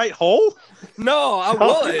I in the right hole? No, I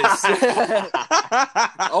was.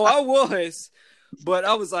 Oh, I was. But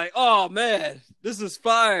I was like, oh, man, this is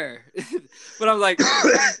fire. But I was like,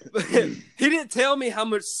 he didn't tell me how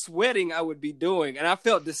much sweating I would be doing. And I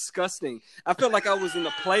felt disgusting. I felt like I was in the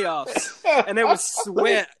playoffs. And there was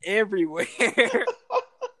sweat everywhere. Let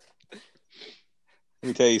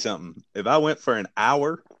me tell you something. If I went for an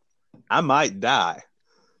hour, I might die.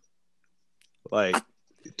 Like,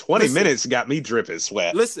 20 minutes got me dripping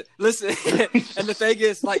sweat. Listen. And the thing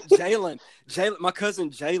is, like, Jalen, my cousin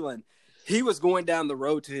Jalen, he was going down the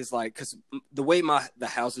road to his, like, because the way the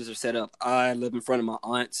houses are set up, I live in front of my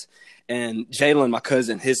aunts, and Jalen, my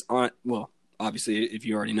cousin, his aunt, well, obviously, if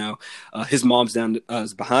you already know, his mom's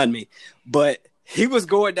is behind me, but he was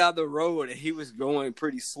going down the road, and he was going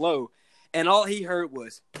pretty slow, and all he heard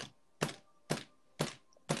was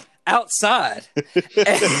outside,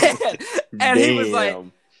 and he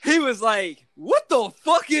was like, what the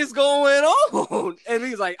fuck is going on? And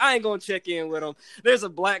he's like, I ain't gonna check in with him. There's a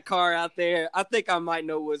black car out there. I think I might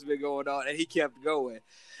know what's been going on. And he kept going.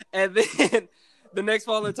 And then the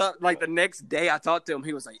next day I talked to him,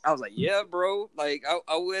 I was like, yeah, bro. Like,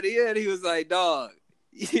 I went in. He was like, dog.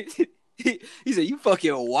 He said, you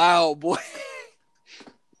fucking wild, boy.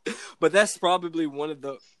 But that's probably one of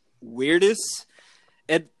the weirdest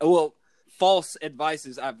false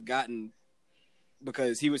advices I've gotten,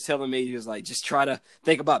 because he was telling me, he was like, just try to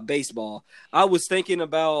think about baseball. I was thinking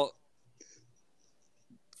about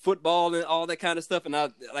football and all that kind of stuff, and I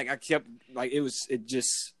kept like it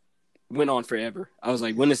just went on forever. I was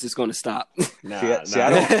like, when is this going to stop? I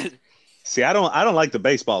don't like the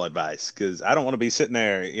baseball advice, because I don't want to be sitting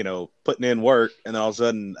there, putting in work, and then all of a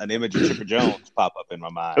sudden an image of Chipper Jones pop up in my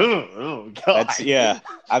mind. Oh God!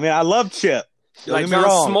 I mean, I love Chip. Don't like get me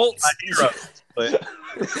wrong, Smoltz.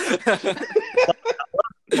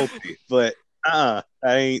 but I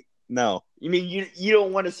ain't. No. You mean you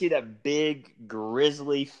don't want to see that big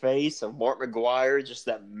grizzly face of Mark McGwire, just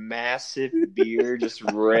that massive beard, just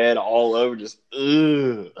red all over, just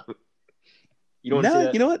ugh. You don't. No,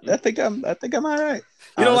 you know what? I think I'm all right.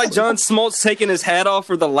 You know, like John Smoltz taking his hat off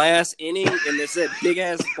for the last inning, and there's that big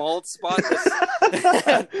ass bald spot.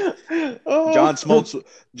 John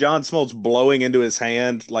Smoltz blowing into his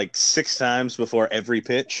hand like 6 times before every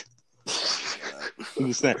pitch.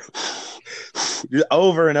 Just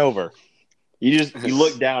over and over. You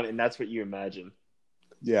look down, and that's what you imagine.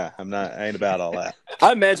 Yeah, I ain't about all that.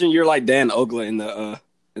 I imagine you're like Dan Ogla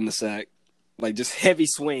in the sack, like just heavy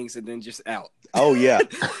swings and then just out. Oh yeah.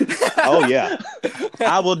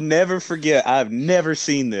 I will never forget. I've never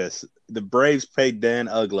seen this. The Braves paid Dan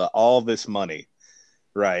Ogla all this money,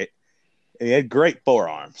 right? And he had great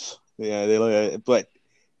forearms. Yeah, they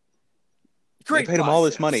paid him all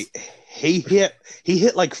this money. He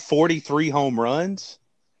hit like 43 home runs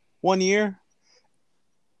one year,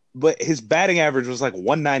 but his batting average was like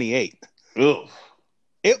 198. Ugh.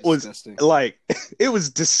 It was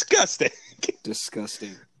disgusting.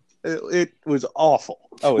 Disgusting. It was awful.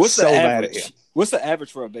 I was so mad at him. What's the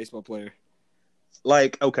average for a baseball player?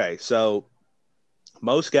 Like, okay, so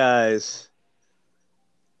most guys,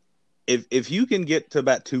 if you can get to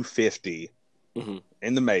about 250 in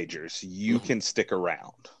the majors, you can stick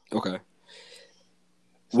around. Okay.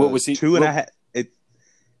 So what was he? 2.5.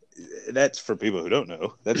 That's for people who don't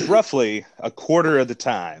know. That's roughly a quarter of the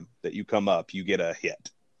time that you come up, you get a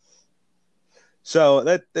hit.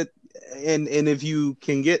 So and if you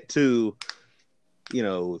can get to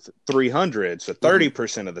 300, so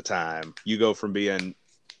 30% of the time you go from being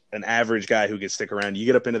an average guy who can stick around, you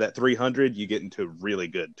get up into that 300, you get into really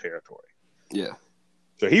good territory. Yeah.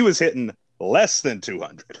 So he was hitting less than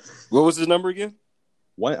 200. What was his number again?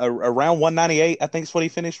 Around 198, I think is what he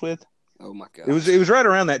finished with. Oh my god! It was right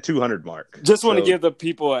around that 200 mark. Just want to give the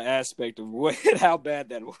people an aspect of how bad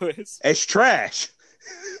that was. It's trash.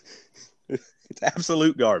 It's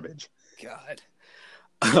absolute garbage. God.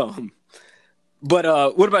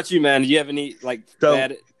 But what about you, man? Do you have any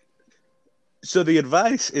bad? So the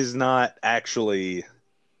advice is not actually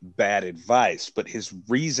bad advice, but his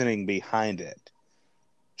reasoning behind it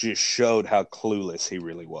just showed how clueless he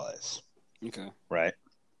really was. Okay. Right.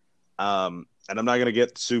 And I'm not going to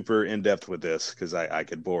get super in depth with this because I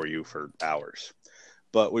could bore you for hours.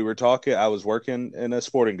 But we were talking, I was working in a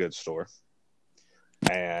sporting goods store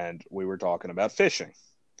and we were talking about fishing.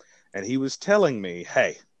 And he was telling me,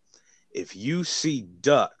 hey, if you see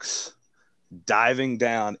ducks diving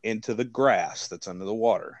down into the grass that's under the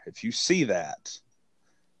water, if you see that,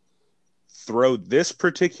 throw this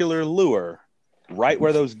particular lure right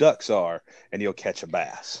where those ducks are and you'll catch a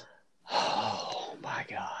bass. Oh my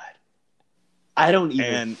God. I don't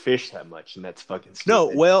even fish that much, and that's fucking stupid.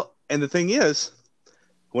 No, well, and the thing is,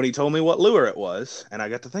 when he told me what lure it was, and I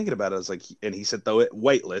got to thinking about it, I was like, and he said throw it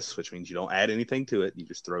weightless, which means you don't add anything to it. You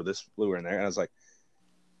just throw this lure in there. And I was like,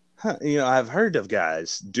 huh, I've heard of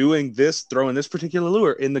guys doing this, throwing this particular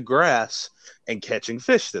lure in the grass and catching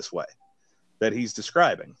fish this way that he's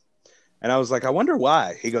describing. And I was like, I wonder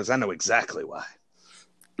why. He goes, I know exactly why.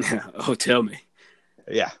 Oh, tell me.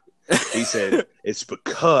 Yeah. He said, it's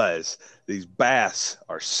because these bass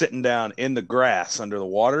are sitting down in the grass under the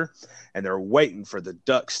water and they're waiting for the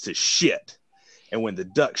ducks to shit. And when the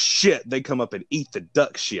ducks shit, they come up and eat the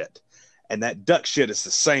duck shit. And that duck shit is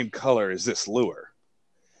the same color as this lure.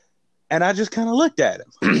 And I just kind of looked at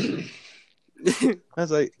him. I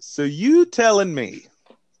was like, so you telling me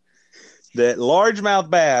that largemouth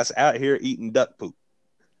bass out here eating duck poop?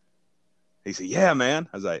 He said, yeah, man.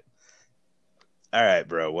 I was like, all right,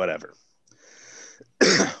 bro, whatever.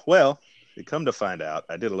 Well, you come to find out,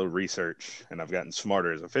 I did a little research and I've gotten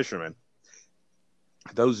smarter as a fisherman.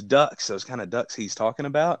 Those ducks, those kind of ducks he's talking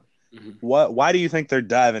about, why do you think they're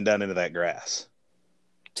diving down into that grass?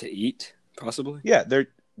 To eat, possibly? Yeah,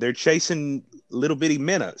 they're chasing little bitty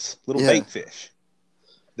minnows, little bait fish.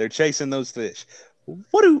 They're chasing those fish.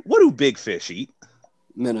 What do big fish eat?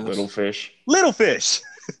 Minnows. Little fish. Little fish.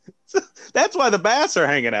 That's why the bass are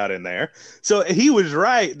hanging out in there. So he was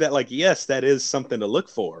right that, like, yes, that is something to look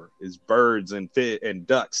for, is birds and fish and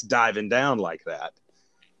ducks diving down like that.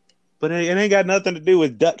 But it ain't got nothing to do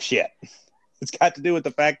with duck shit. It's got to do with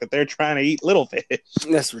the fact that they're trying to eat little fish.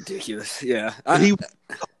 That's ridiculous. Yeah. He was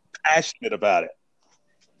passionate about it.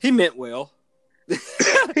 He meant well.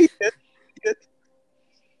 He did.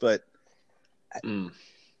 But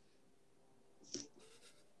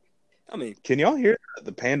I mean, can y'all hear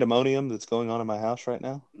the pandemonium that's going on in my house right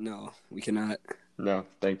now? No, we cannot. No,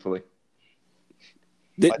 thankfully.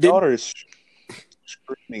 My daughter is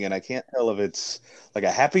screaming, and I can't tell if it's like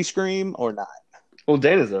a happy scream or not. Well,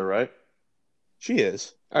 Dana's there, right? She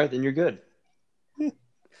is. All right, then you're good.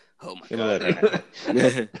 Oh my God.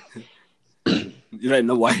 You're letting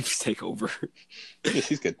the wives take over. Yeah,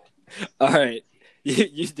 she's good. All right. Do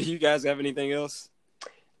you guys have anything else?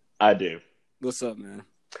 I do. What's up, man?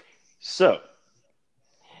 So,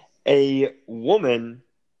 a woman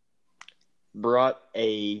brought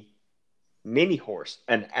a mini horse,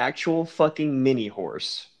 an actual fucking mini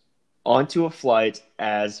horse, onto a flight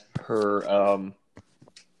as her,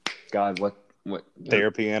 what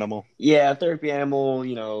therapy animal? Yeah, therapy animal,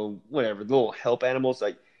 whatever, the little help animals,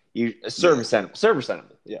 like a service animal.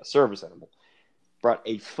 Yeah, service animal. Brought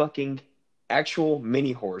a fucking actual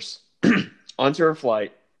mini horse onto her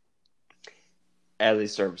flight as a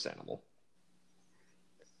service animal.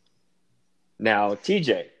 Now,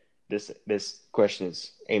 TJ, this question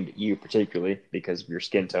is aimed at you particularly because of your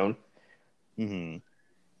skin tone. Mm-hmm.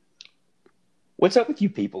 What's up with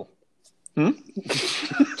you people? Now,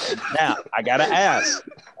 I gotta ask.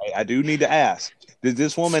 I do need to ask. Is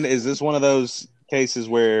this one of those cases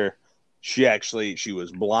where she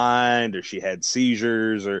was blind, or she had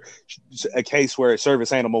seizures, or a case where a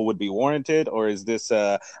service animal would be warranted, or is this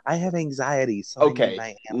I have anxiety, so okay, I need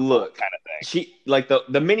my animal look, kind of thing? She, like,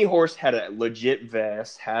 the mini horse had a legit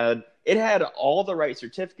vest, had all the right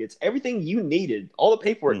certificates, everything you needed, all the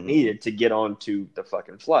paperwork needed to get onto the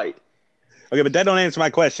fucking flight. Okay, but that don't answer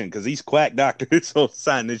my question, because these quack doctors will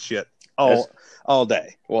sign this shit all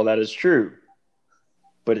day. Well, that is true,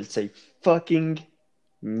 but it's a fucking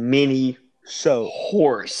mini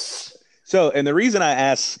horse. So, and the reason I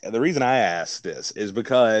asked this is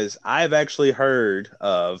because I've actually heard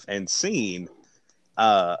of and seen,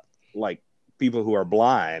 like, people who are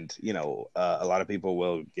blind. A lot of people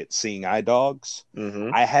will get seeing eye dogs.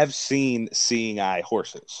 Mm-hmm. I have seen seeing eye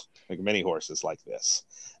horses, like mini horses like this,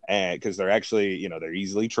 and because they're actually, they're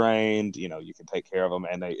easily trained. You can take care of them,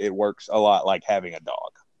 and it works a lot like having a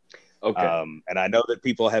dog. Okay. And I know that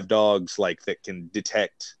people have dogs like that can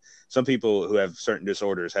detect. Some people who have certain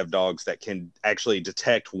disorders have dogs that can actually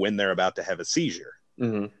detect when they're about to have a seizure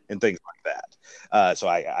and things like that. So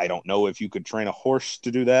I don't know if you could train a horse to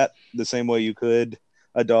do that the same way you could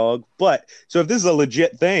a dog. But so if this is a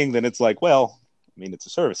legit thing, then it's like, well, mean, it's a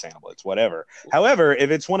service animal. It's whatever. However,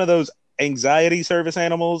 if it's one of those anxiety service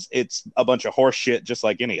animals, it's a bunch of horse shit, just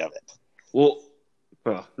like any of it. Well,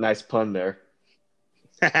 nice pun there.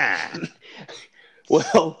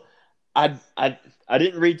 Well, I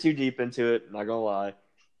didn't read too deep into it, not gonna lie,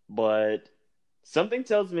 but something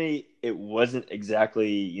tells me it wasn't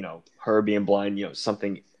exactly, her being blind,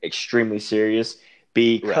 something extremely serious,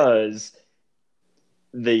 because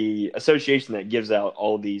the association that gives out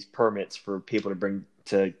all these permits for people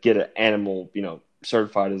to get an animal,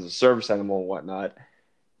 certified as a service animal and whatnot,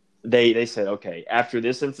 they said, okay, after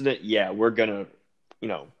this incident, we're gonna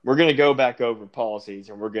go back over policies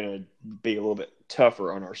and we're gonna be a little bit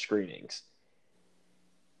tougher on our screenings.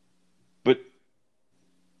 But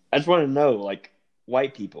I just want to know, like,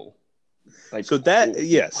 white people, like, so that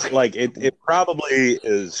yes, like it probably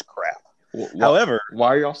is crap. However,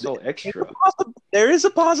 why are y'all so extra? There is a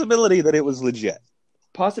possibility that it was legit.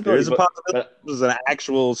 Possibility. There is a possibility it was an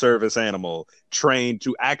actual service animal trained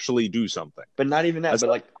to actually do something. But not even that. But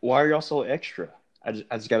like, why are y'all so extra? I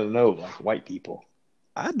just got to know, like, white people.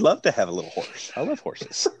 I'd love to have a little horse. I love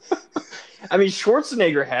horses. I mean,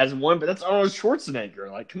 Schwarzenegger has one, but that's Arnold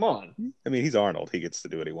Schwarzenegger. Like, come on. I mean, he's Arnold. He gets to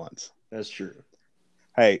do what he wants. That's true.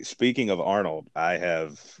 Hey, speaking of Arnold, I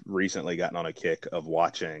have recently gotten on a kick of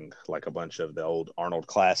watching like a bunch of the old Arnold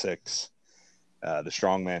classics, the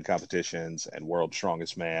strongman competitions and World's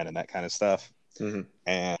Strongest Man and that kind of stuff. Mm-hmm.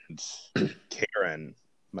 And Karen,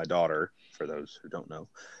 my daughter, for those who don't know,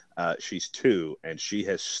 she's 2, and she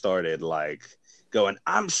has started like going,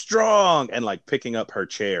 "I'm strong," and like picking up her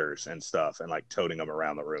chairs and stuff and like toting them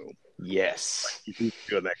around the room. Yes. Like, she's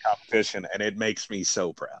doing that competition, and it makes me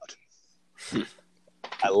so proud.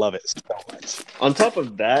 I love it so much. On top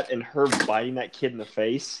of that, and her biting that kid in the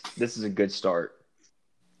face, this is a good start.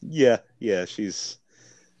 Yeah, she's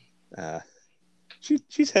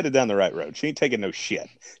headed down the right road. She ain't taking no shit.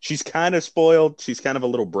 She's kind of spoiled. She's kind of a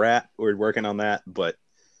little brat. We're working on that, but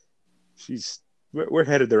we're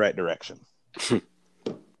headed the right direction.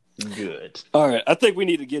 Good. All right, I think we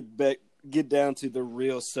need to get down to the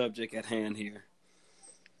real subject at hand here.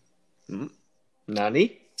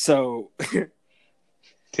 Nani? So,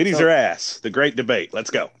 titties or ass? The great debate. Let's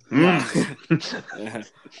go. I'm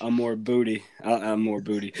more booty. I'm more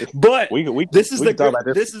booty. But this is the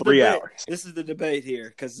 3 hours. This is the debate here,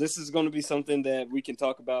 because this is going to be something that we can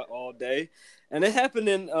talk about all day, and it happened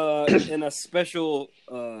in a special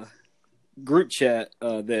group chat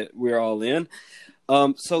that we're all in.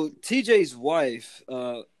 So TJ's wife,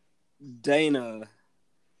 Dana,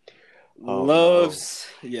 loves.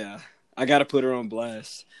 No. Yeah, I got to put her on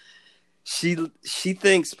blast. She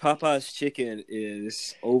thinks Popeye's chicken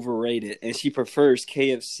is overrated, and she prefers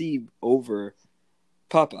KFC over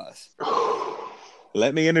Popeye's.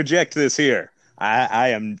 Let me interject this here.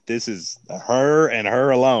 This is her and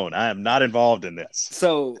her alone. I am not involved in this.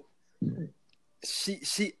 So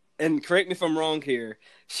she and correct me if I'm wrong here,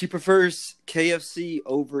 she prefers KFC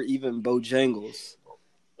over even Bojangles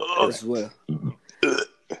as well.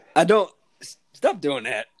 I don't. Stop doing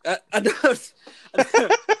that. I don't.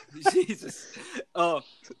 Jesus. I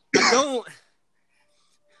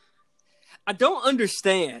don't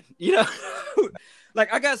understand.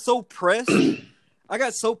 Like, I got so pressed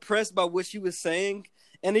by what she was saying,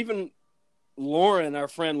 and even Lauren, our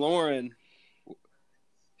friend Lauren,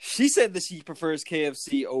 she said that she prefers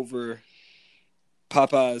KFC over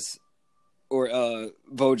Popeyes or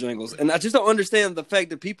Bojangles, and I just don't understand the fact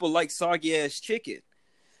that people like soggy ass chicken.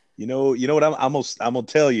 You know what I'm gonna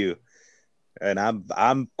tell you, and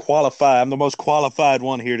I'm qualified. I'm the most qualified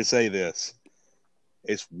one here to say this.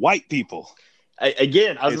 It's white people. I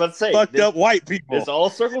was about to say, fucked up white people. This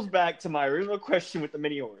all circles back to my original question with the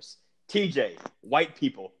mini horse. TJ, white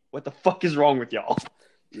people, what the fuck is wrong with y'all?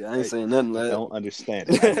 Yeah, I ain't saying nothing. I don't understand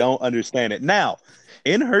it. I don't understand it. Now,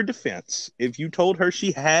 in her defense, if you told her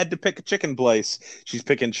she had to pick a chicken place, she's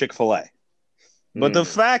picking Chick-fil-A. But the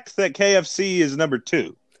fact that KFC is number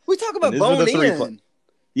 2. We talk about bone-in.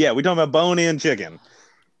 Yeah, we talking about bone-in chicken.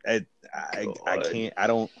 I can't. I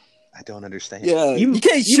don't understand. Yeah, you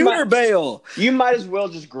can't shoot her bail. You might as well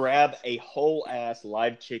just grab a whole ass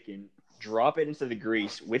live chicken, drop it into the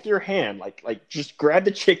grease with your hand, like just grab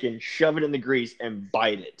the chicken, shove it in the grease, and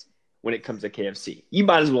bite it. When it comes to KFC, you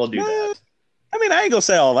might as well do that. I mean, I ain't gonna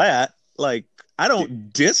say all that. Like, I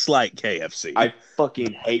don't dislike KFC. I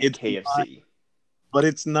fucking hate KFC. But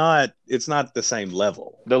it's not the same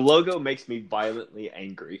level. The logo makes me violently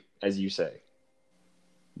angry, as you say.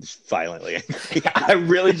 Just violently angry. I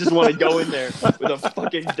really just want to go in there with a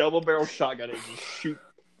fucking double-barrel shotgun and just shoot,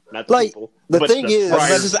 not the people. The thing is,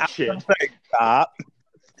 stop.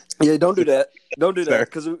 Yeah, don't do that. Don't do Sir. that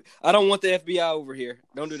because I don't want the FBI over here.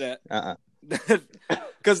 Don't do that.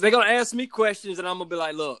 Because they're gonna ask me questions, and I'm gonna be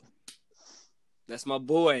like, "Look, that's my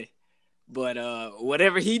boy, but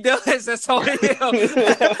whatever he does, that's on him.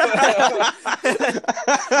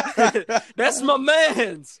 That's my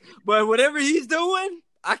man's. But whatever he's doing,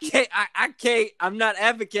 I can't. I can't. I'm not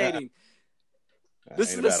advocating.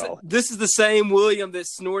 This is the same William that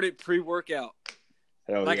snorted pre-workout.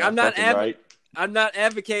 Like yeah, I'm not right. I'm not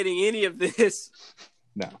advocating any of this.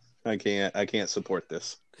 No, I can't support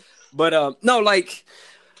this. But no, like,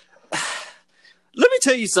 let me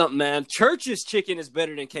tell you something, man. Church's chicken is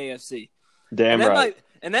better than KFC. Damn right.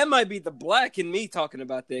 That might be the black in me talking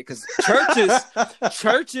about that because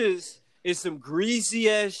Church's is some greasy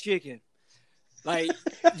ass chicken. Like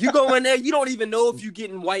you go in there, you don't even know if you're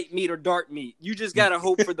getting white meat or dark meat. You just gotta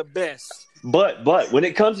hope for the best. But when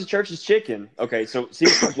it comes to Church's chicken, okay, so see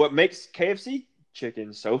what makes KFC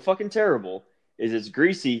chicken so fucking terrible is it's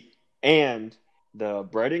greasy and the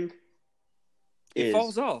breading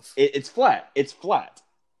falls off. It's flat. It's flat.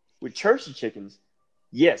 With Church's chickens,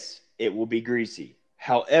 yes, it will be greasy.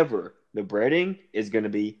 However, the breading is going to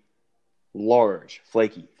be large,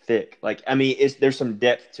 flaky, thick. Like I mean, there's some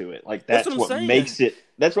depth to it. Like that's what makes it.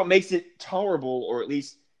 That's what makes it tolerable, or at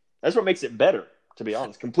least that's what makes it better. To be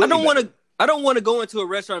honest, completely. I don't want to go into a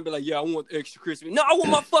restaurant and be like, yeah, I want extra crispy. No, I want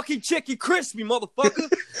my fucking chicken crispy,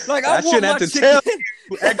 motherfucker. Like I shouldn't have to tell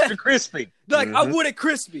you extra crispy. Like I want it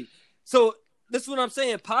crispy. So that's what I'm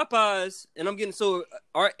saying. Popeyes, and I'm getting so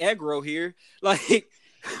aggro here. Like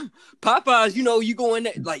Popeyes, you go in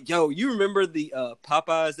there like, yo, you remember the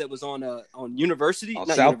Popeyes that was on University? On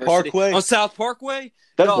South Parkway? On South Parkway?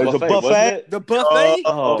 That's the buffet. The buffet?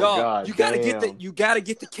 Oh God, you gotta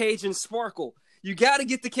get the Cajun sparkle. You gotta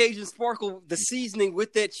get the Cajun sparkle, the seasoning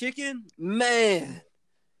with that chicken. Man.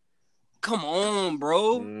 Come on,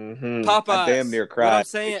 bro. Mm-hmm. Popeyes. I damn near cried. What I'm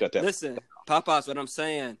saying, listen, Popeyes, what I'm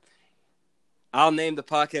saying, I'll name the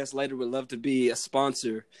podcast later. Would love to be a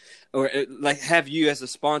sponsor, or like have you as a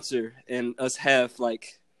sponsor, and us have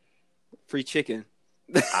like free chicken.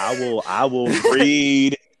 I will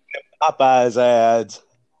read Popeyes ads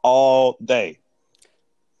all day.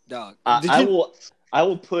 Dog, I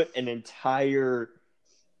will put an entire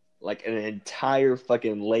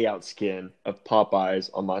fucking layout skin of Popeyes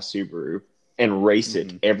on my Subaru and race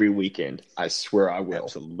it every weekend. I swear I will.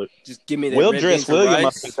 Absolutely. Just give me that. Will Dress William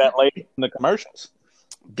must be that lady in the commercials.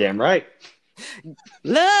 Damn right.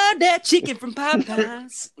 Love that chicken from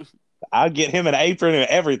Popeyes. I'll get him an apron and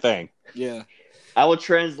everything. Yeah. I will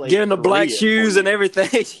translate. Get him the black shoes and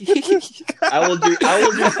everything. I will do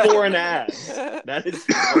foreign ads. That is,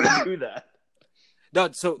 I will do that. No,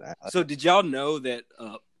 so did y'all know that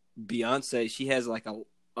Beyonce, she has like a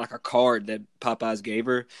card that Popeyes gave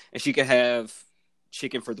her, and she could have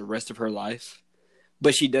chicken for the rest of her life,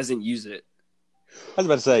 but she doesn't use it. I was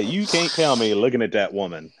about to say, you can't tell me looking at that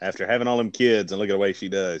woman after having all them kids and look at the way she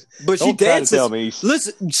does. But don't she dances. Try to tell me.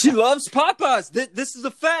 Listen, she loves Popeyes. This is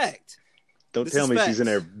a fact. Don't tell me she's in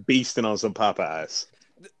there beasting on some Popeyes.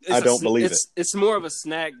 I don't believe it. It's more of a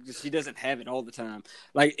snack. She doesn't have it all the time.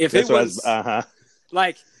 Like if it was,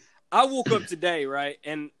 like I woke up today, right,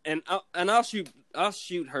 and I'll shoot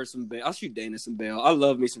her some bail. I'll shoot Dana some bail. I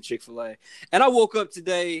love me some Chick-fil-A. And I woke up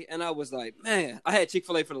today and I was like, man, I had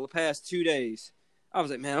Chick-fil-A for the past 2 days. I was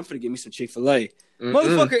like, man, I'm gonna get me some Chick-fil-A.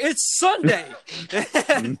 Motherfucker, it's Sunday.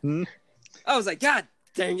 I was like, God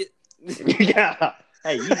dang it. Yeah.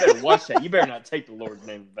 Hey, you better watch that. You better not take the Lord's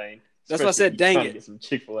name in vain. That's why I said, dang it. Get some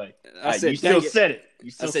Chick-fil-A. I said, you still said it.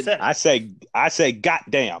 You still said it. I say,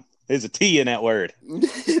 goddamn. There's a T in that word.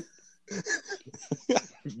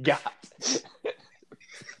 God.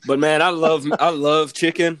 But man, I love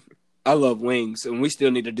chicken. I love wings, and we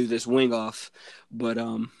still need to do this wing off. But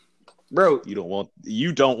bro, you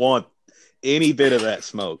don't want any bit of that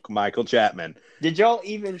smoke, Michael Chapman. Did y'all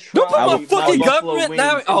even try? Don't put my fucking government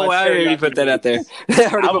now. Oh, I already put that out there. I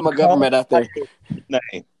already put my government out there.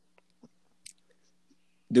 Name.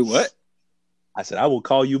 Do what? I said I will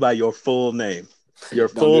call you by your full name, your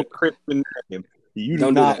full Christian name. You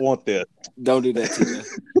do not want this. Don't do that,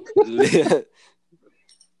 TJ.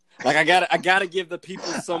 Like I gotta give the people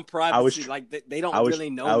some privacy. Like they don't really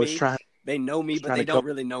know me. They know me, but they don't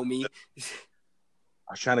really know me.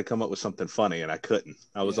 I was trying to come up with something funny and I couldn't.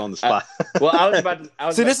 I was on the spot. Well, I was about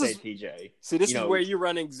to say TJ. See, this is where you're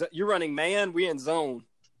running man. We in zone.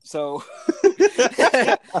 So what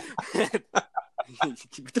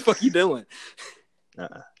the fuck are you doing?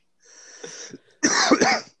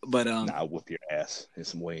 But I'll whoop your ass in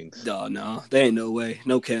some wings. No, there ain't no way.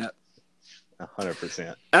 No cap.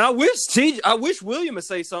 100%. And I wish William would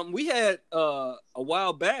say something. We had a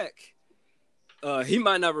while back. He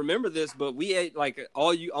might not remember this, but we ate like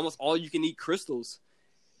almost all you can eat crystals,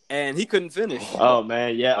 and he couldn't finish. Oh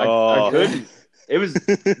man, yeah, I couldn't. It was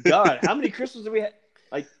God. How many crystals did we have?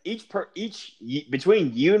 Like each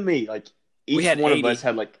between you and me, like each one 80. of us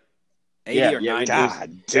had like 80 or 90.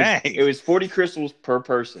 God dang. It was 40 crystals per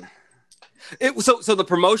person. It was so the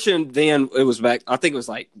promotion then it was back. I think it was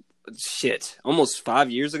like almost 5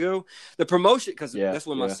 years ago. The promotion because that's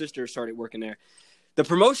when my sister started working there. The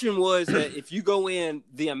promotion was that if you go in,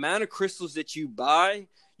 the amount of crystals that you buy,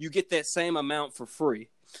 you get that same amount for free.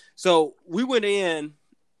 So we went in,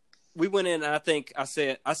 and I think I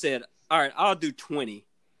said, all right, I'll do 20,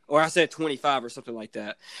 or I said 25 or something like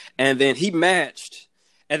that. And then he matched,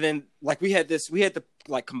 and then like we had to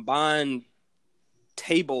like combine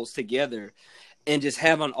tables together and just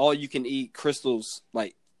have an all you can eat crystals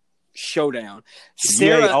like showdown.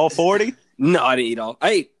 You ate all 40? No, I didn't eat all.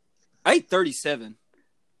 I ate 37.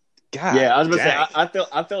 God, yeah, I was going to say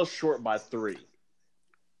I fell short by 3.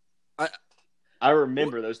 I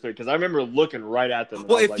remember those 3 because I remember looking right at them.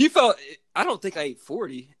 Well, if you felt, I don't think I ate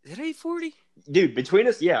 40. Did I eat 40? Dude, between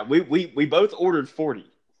us, yeah, we both ordered 40.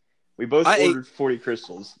 We both ordered 40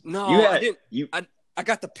 crystals. No, I didn't. I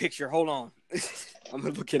got the picture. Hold on, I'm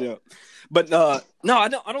gonna look it up. But no, I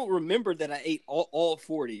don't remember that I ate all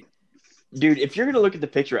 40. Dude, if you're gonna look at the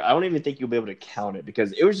picture, I don't even think you'll be able to count it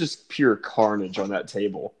because it was just pure carnage on that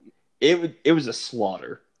table. It was a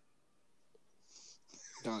slaughter.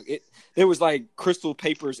 Dog, there was like crystal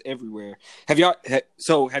papers everywhere. Have y'all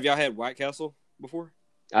had White Castle before?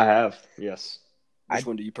 I have, yes. Which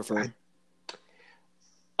one do you prefer?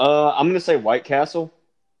 I'm gonna say White Castle,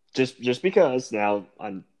 just because now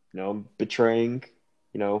I'm betraying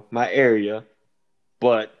my area,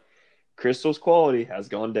 but Crystal's quality has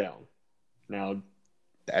gone down. Now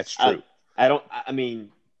that's true. I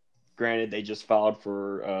mean, granted, they just filed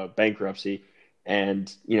for bankruptcy,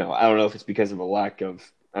 and I don't know if it's because of a lack of.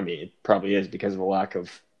 I mean, it probably is because of a lack of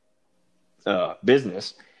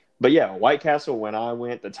business. But yeah, White Castle. When I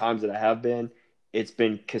went, the times that I have been, it's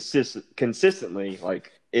been consistently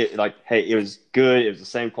like it. Like, hey, it was good. It was the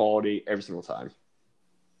same quality every single time.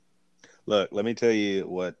 Look, let me tell you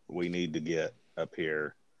what we need to get up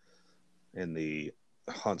here in the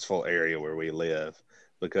Huntsville area where we live,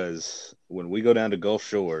 because when we go down to Gulf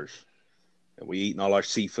Shores and we eat all our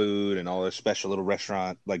seafood and all our special little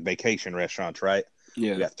restaurant, like vacation restaurants, right?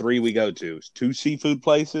 Yeah. We got 3 we go to. 2 seafood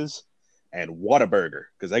places and Whataburger,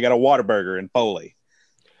 because they got a Whataburger in Foley.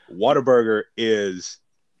 Whataburger is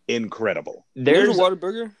incredible. There's a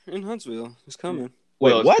Whataburger in Huntsville. It's coming.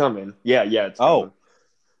 Well, it's coming. Yeah, it's coming.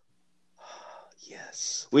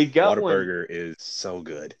 Yes. We've got Whataburger is so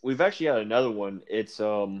good. We've actually got another one. It's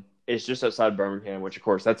just outside Birmingham, which of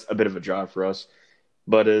course that's a bit of a drive for us.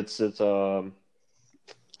 But it's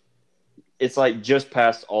like just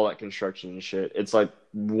past all that construction and shit. It's like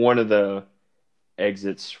one of the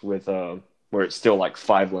exits with where it's still like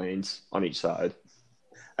 5 lanes on each side.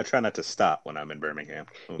 I try not to stop when I'm in Birmingham.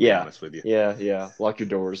 To be honest with you. Yeah. Lock your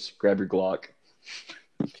doors. Grab your Glock.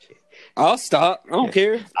 I'll stop. I don't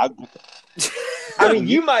care. I mean,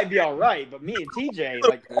 you might be all right, but me and TJ,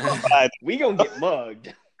 like, we gonna get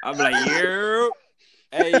mugged. I'm like,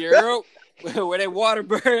 hey, where that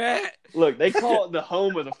Whataburger at? Look, they call it the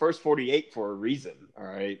home of the first 48 for a reason. All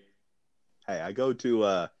right. Hey, I'll go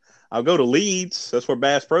to Leeds. That's where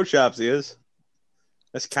Bass Pro Shops is.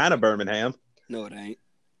 That's kind of Birmingham. No, it ain't.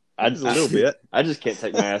 Just a little bit. I just can't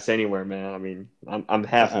take my ass anywhere, man. I mean, I'm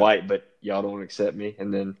half white, but y'all don't accept me,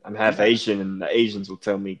 and then I'm half Asian, and the Asians will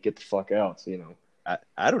tell me get the fuck out. So,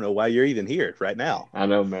 I don't know why you're even here right now. I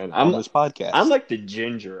know, man. On this podcast, I'm like the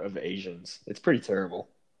ginger of Asians. It's pretty terrible.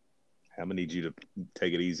 I'm gonna need you to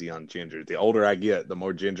take it easy on ginger. The older I get, the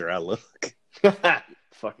more ginger I look.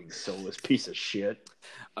 Fucking soulless piece of shit.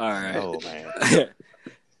 All right. Oh man.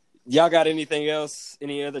 Y'all got anything else?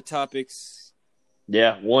 Any other topics?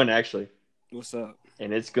 Yeah, one actually. What's up?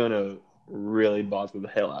 And it's gonna really bother the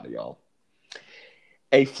hell out of y'all.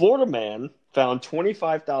 A Florida man found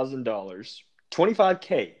 $25,000,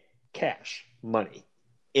 $25K cash money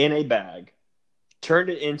in a bag, turned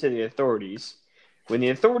it into the authorities. When the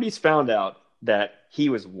authorities found out that he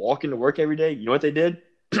was walking to work every day, you know what they did?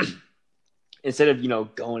 Instead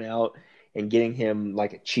of, going out and getting him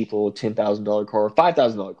like a cheap little $10,000 car,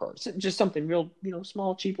 $5,000 car, just something real,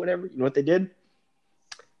 small, cheap, whatever. You know what they did?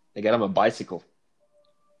 They got him a bicycle.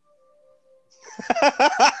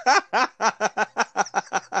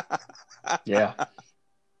 Yeah.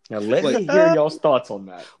 Now let me hear y'all's thoughts on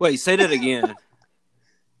that. Wait, say that again.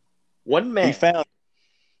 One man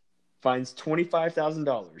finds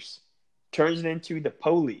 $25,000, turns it into the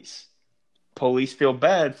police. Police feel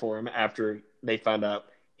bad for him after they find out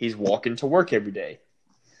he's walking to work every day.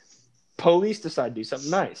 Police decide to do something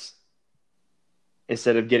nice.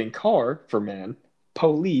 Instead of getting car for man,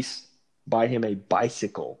 police buy him a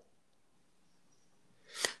bicycle.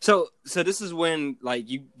 So this is when like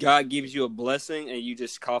God gives you a blessing and you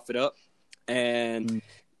just cough it up, and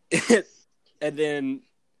and then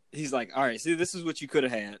he's like, all right, see, this is what you could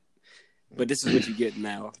have had, but this is what you get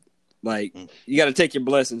now. Like, you got to take your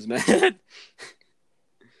blessings, man.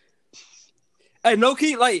 Hey, no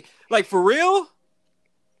key, like for real,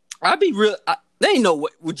 I'd be real. They ain't no way.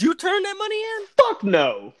 Would you turn that money in? Fuck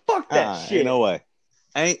no. Fuck that shit. Ain't no way.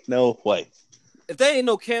 Ain't no way. If there ain't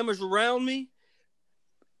no cameras around me,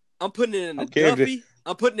 I'm putting it in a Duffy.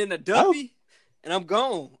 I'm putting it in a Duffy, and I'm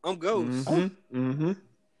gone. I'm ghost.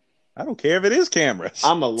 I don't care if it is cameras.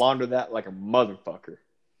 I'm going to launder that like a motherfucker.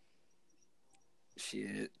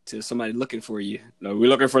 Shit. To somebody looking for you. No, we're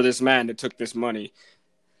looking for this man that took this money.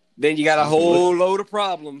 Then you got a whole load of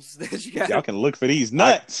problems that you got. Y'all can look for these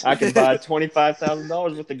nuts. I can buy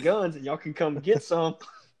 $25,000 worth of guns, and y'all can come get some.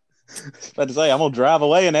 About to say, I'm gonna drive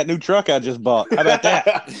away in that new truck I just bought. How about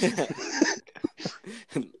that?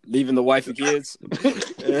 Leaving the wife and kids.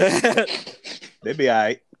 They'd be all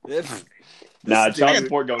right. Nah, child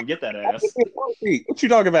support don't get that ass. What you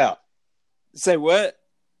talking about? Say what?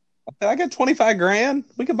 I got $25,000.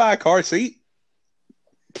 We could buy a car seat.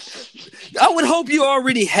 I would hope you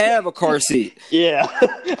already have a car seat. Yeah.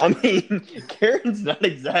 I mean, Karen's not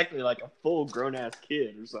exactly like a full grown-ass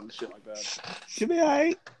kid or some shit like that. She'll be all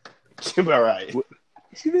right. She'll be all right.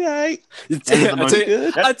 She'll be all right.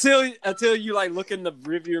 I tell you, like, look in the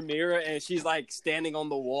rearview mirror, and she's, like, standing on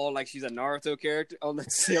the wall like she's a Naruto character, on the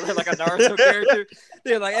ceiling like a Naruto character.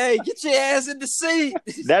 They're like, hey, get your ass in the seat.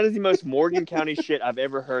 That is the most Morgan County shit I've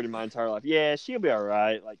ever heard in my entire life. Yeah, she'll be all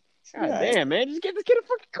right. Like, God damn, man, just get this kid a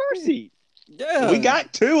fucking car seat. Yeah. We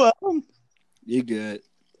got 2 of them. You good.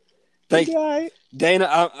 Thank you. Right. Dana,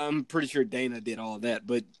 I'm pretty sure Dana did all that,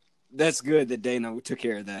 but that's good that Dana took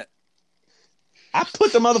care of that. I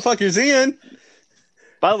put the motherfuckers in.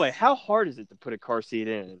 By the way, how hard is it to put a car seat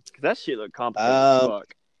in? Because that shit look complicated as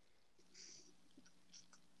fuck.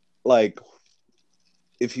 Like,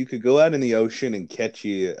 if you could go out in the ocean and catch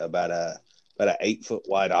you about an 8-foot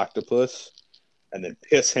wide octopus, and then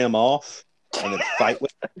piss him off, and then fight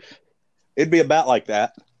with him, it'd be about like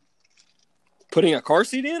that. Putting a car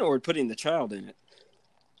seat in, or putting the child in it?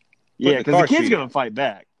 Yeah, because the kid's gonna fight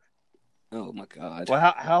back. Oh my god! Well,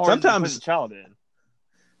 how hard sometimes is it to put the child in?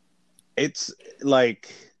 It's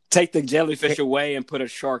like take the jellyfish away and put a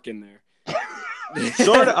shark in there.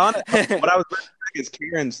 Sort of. What I was saying is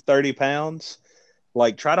Kieran's 30 pounds.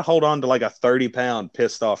 Like, try to hold on to like a 30-pound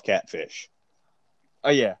pissed off catfish. Oh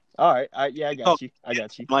yeah. All right. I got you. I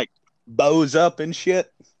got you. Like bows up and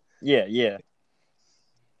shit. Yeah.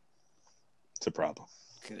 It's a problem.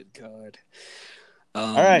 Good God.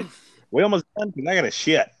 All right. We almost done. I got a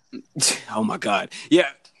shit. Oh my God. Yeah.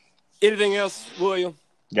 Anything else, William?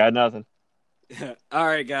 Got nothing. All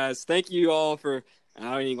right, guys. Thank you all for.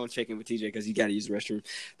 I ain't gonna check in with TJ because he got to use the restroom.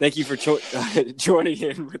 Thank you for joining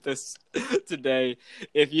in with us today.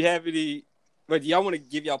 If you have any, but y'all want to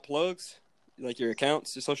give y'all plugs, like your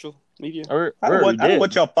accounts, your social media? I don't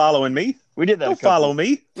want y'all following me. We did that. Don't follow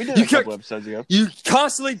me. We did that a couple episodes ago. You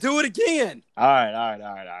constantly do it again. All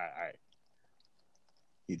right.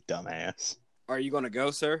 You dumbass. Are you gonna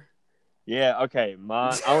go, sir? Yeah. Okay.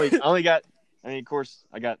 I only got. I mean, of course,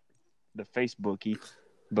 I got the Facebookie,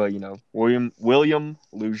 but William Loosier,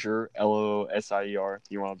 Loosier.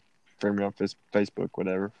 If you want to friend me on Facebook,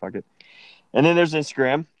 whatever, fuck it. And then there's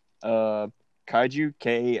Instagram, Kaiju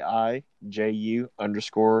KAIJU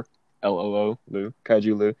 _LOO Lou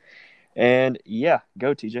Kaiju Lou, and yeah,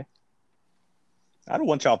 go TJ. I don't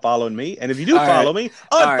want y'all following me, and if you do follow me,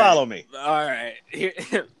 unfollow me. All right,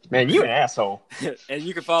 man, you an asshole. And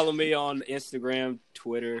you can follow me on Instagram,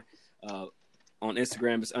 Twitter. On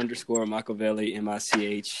Instagram, it's _Machiavelli,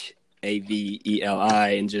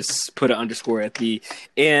 MICHAVELI, and just put an underscore at the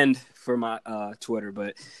end for my Twitter.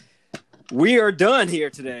 But we are done here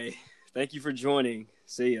today. Thank you for joining.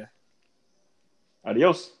 See ya.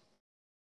 Adios.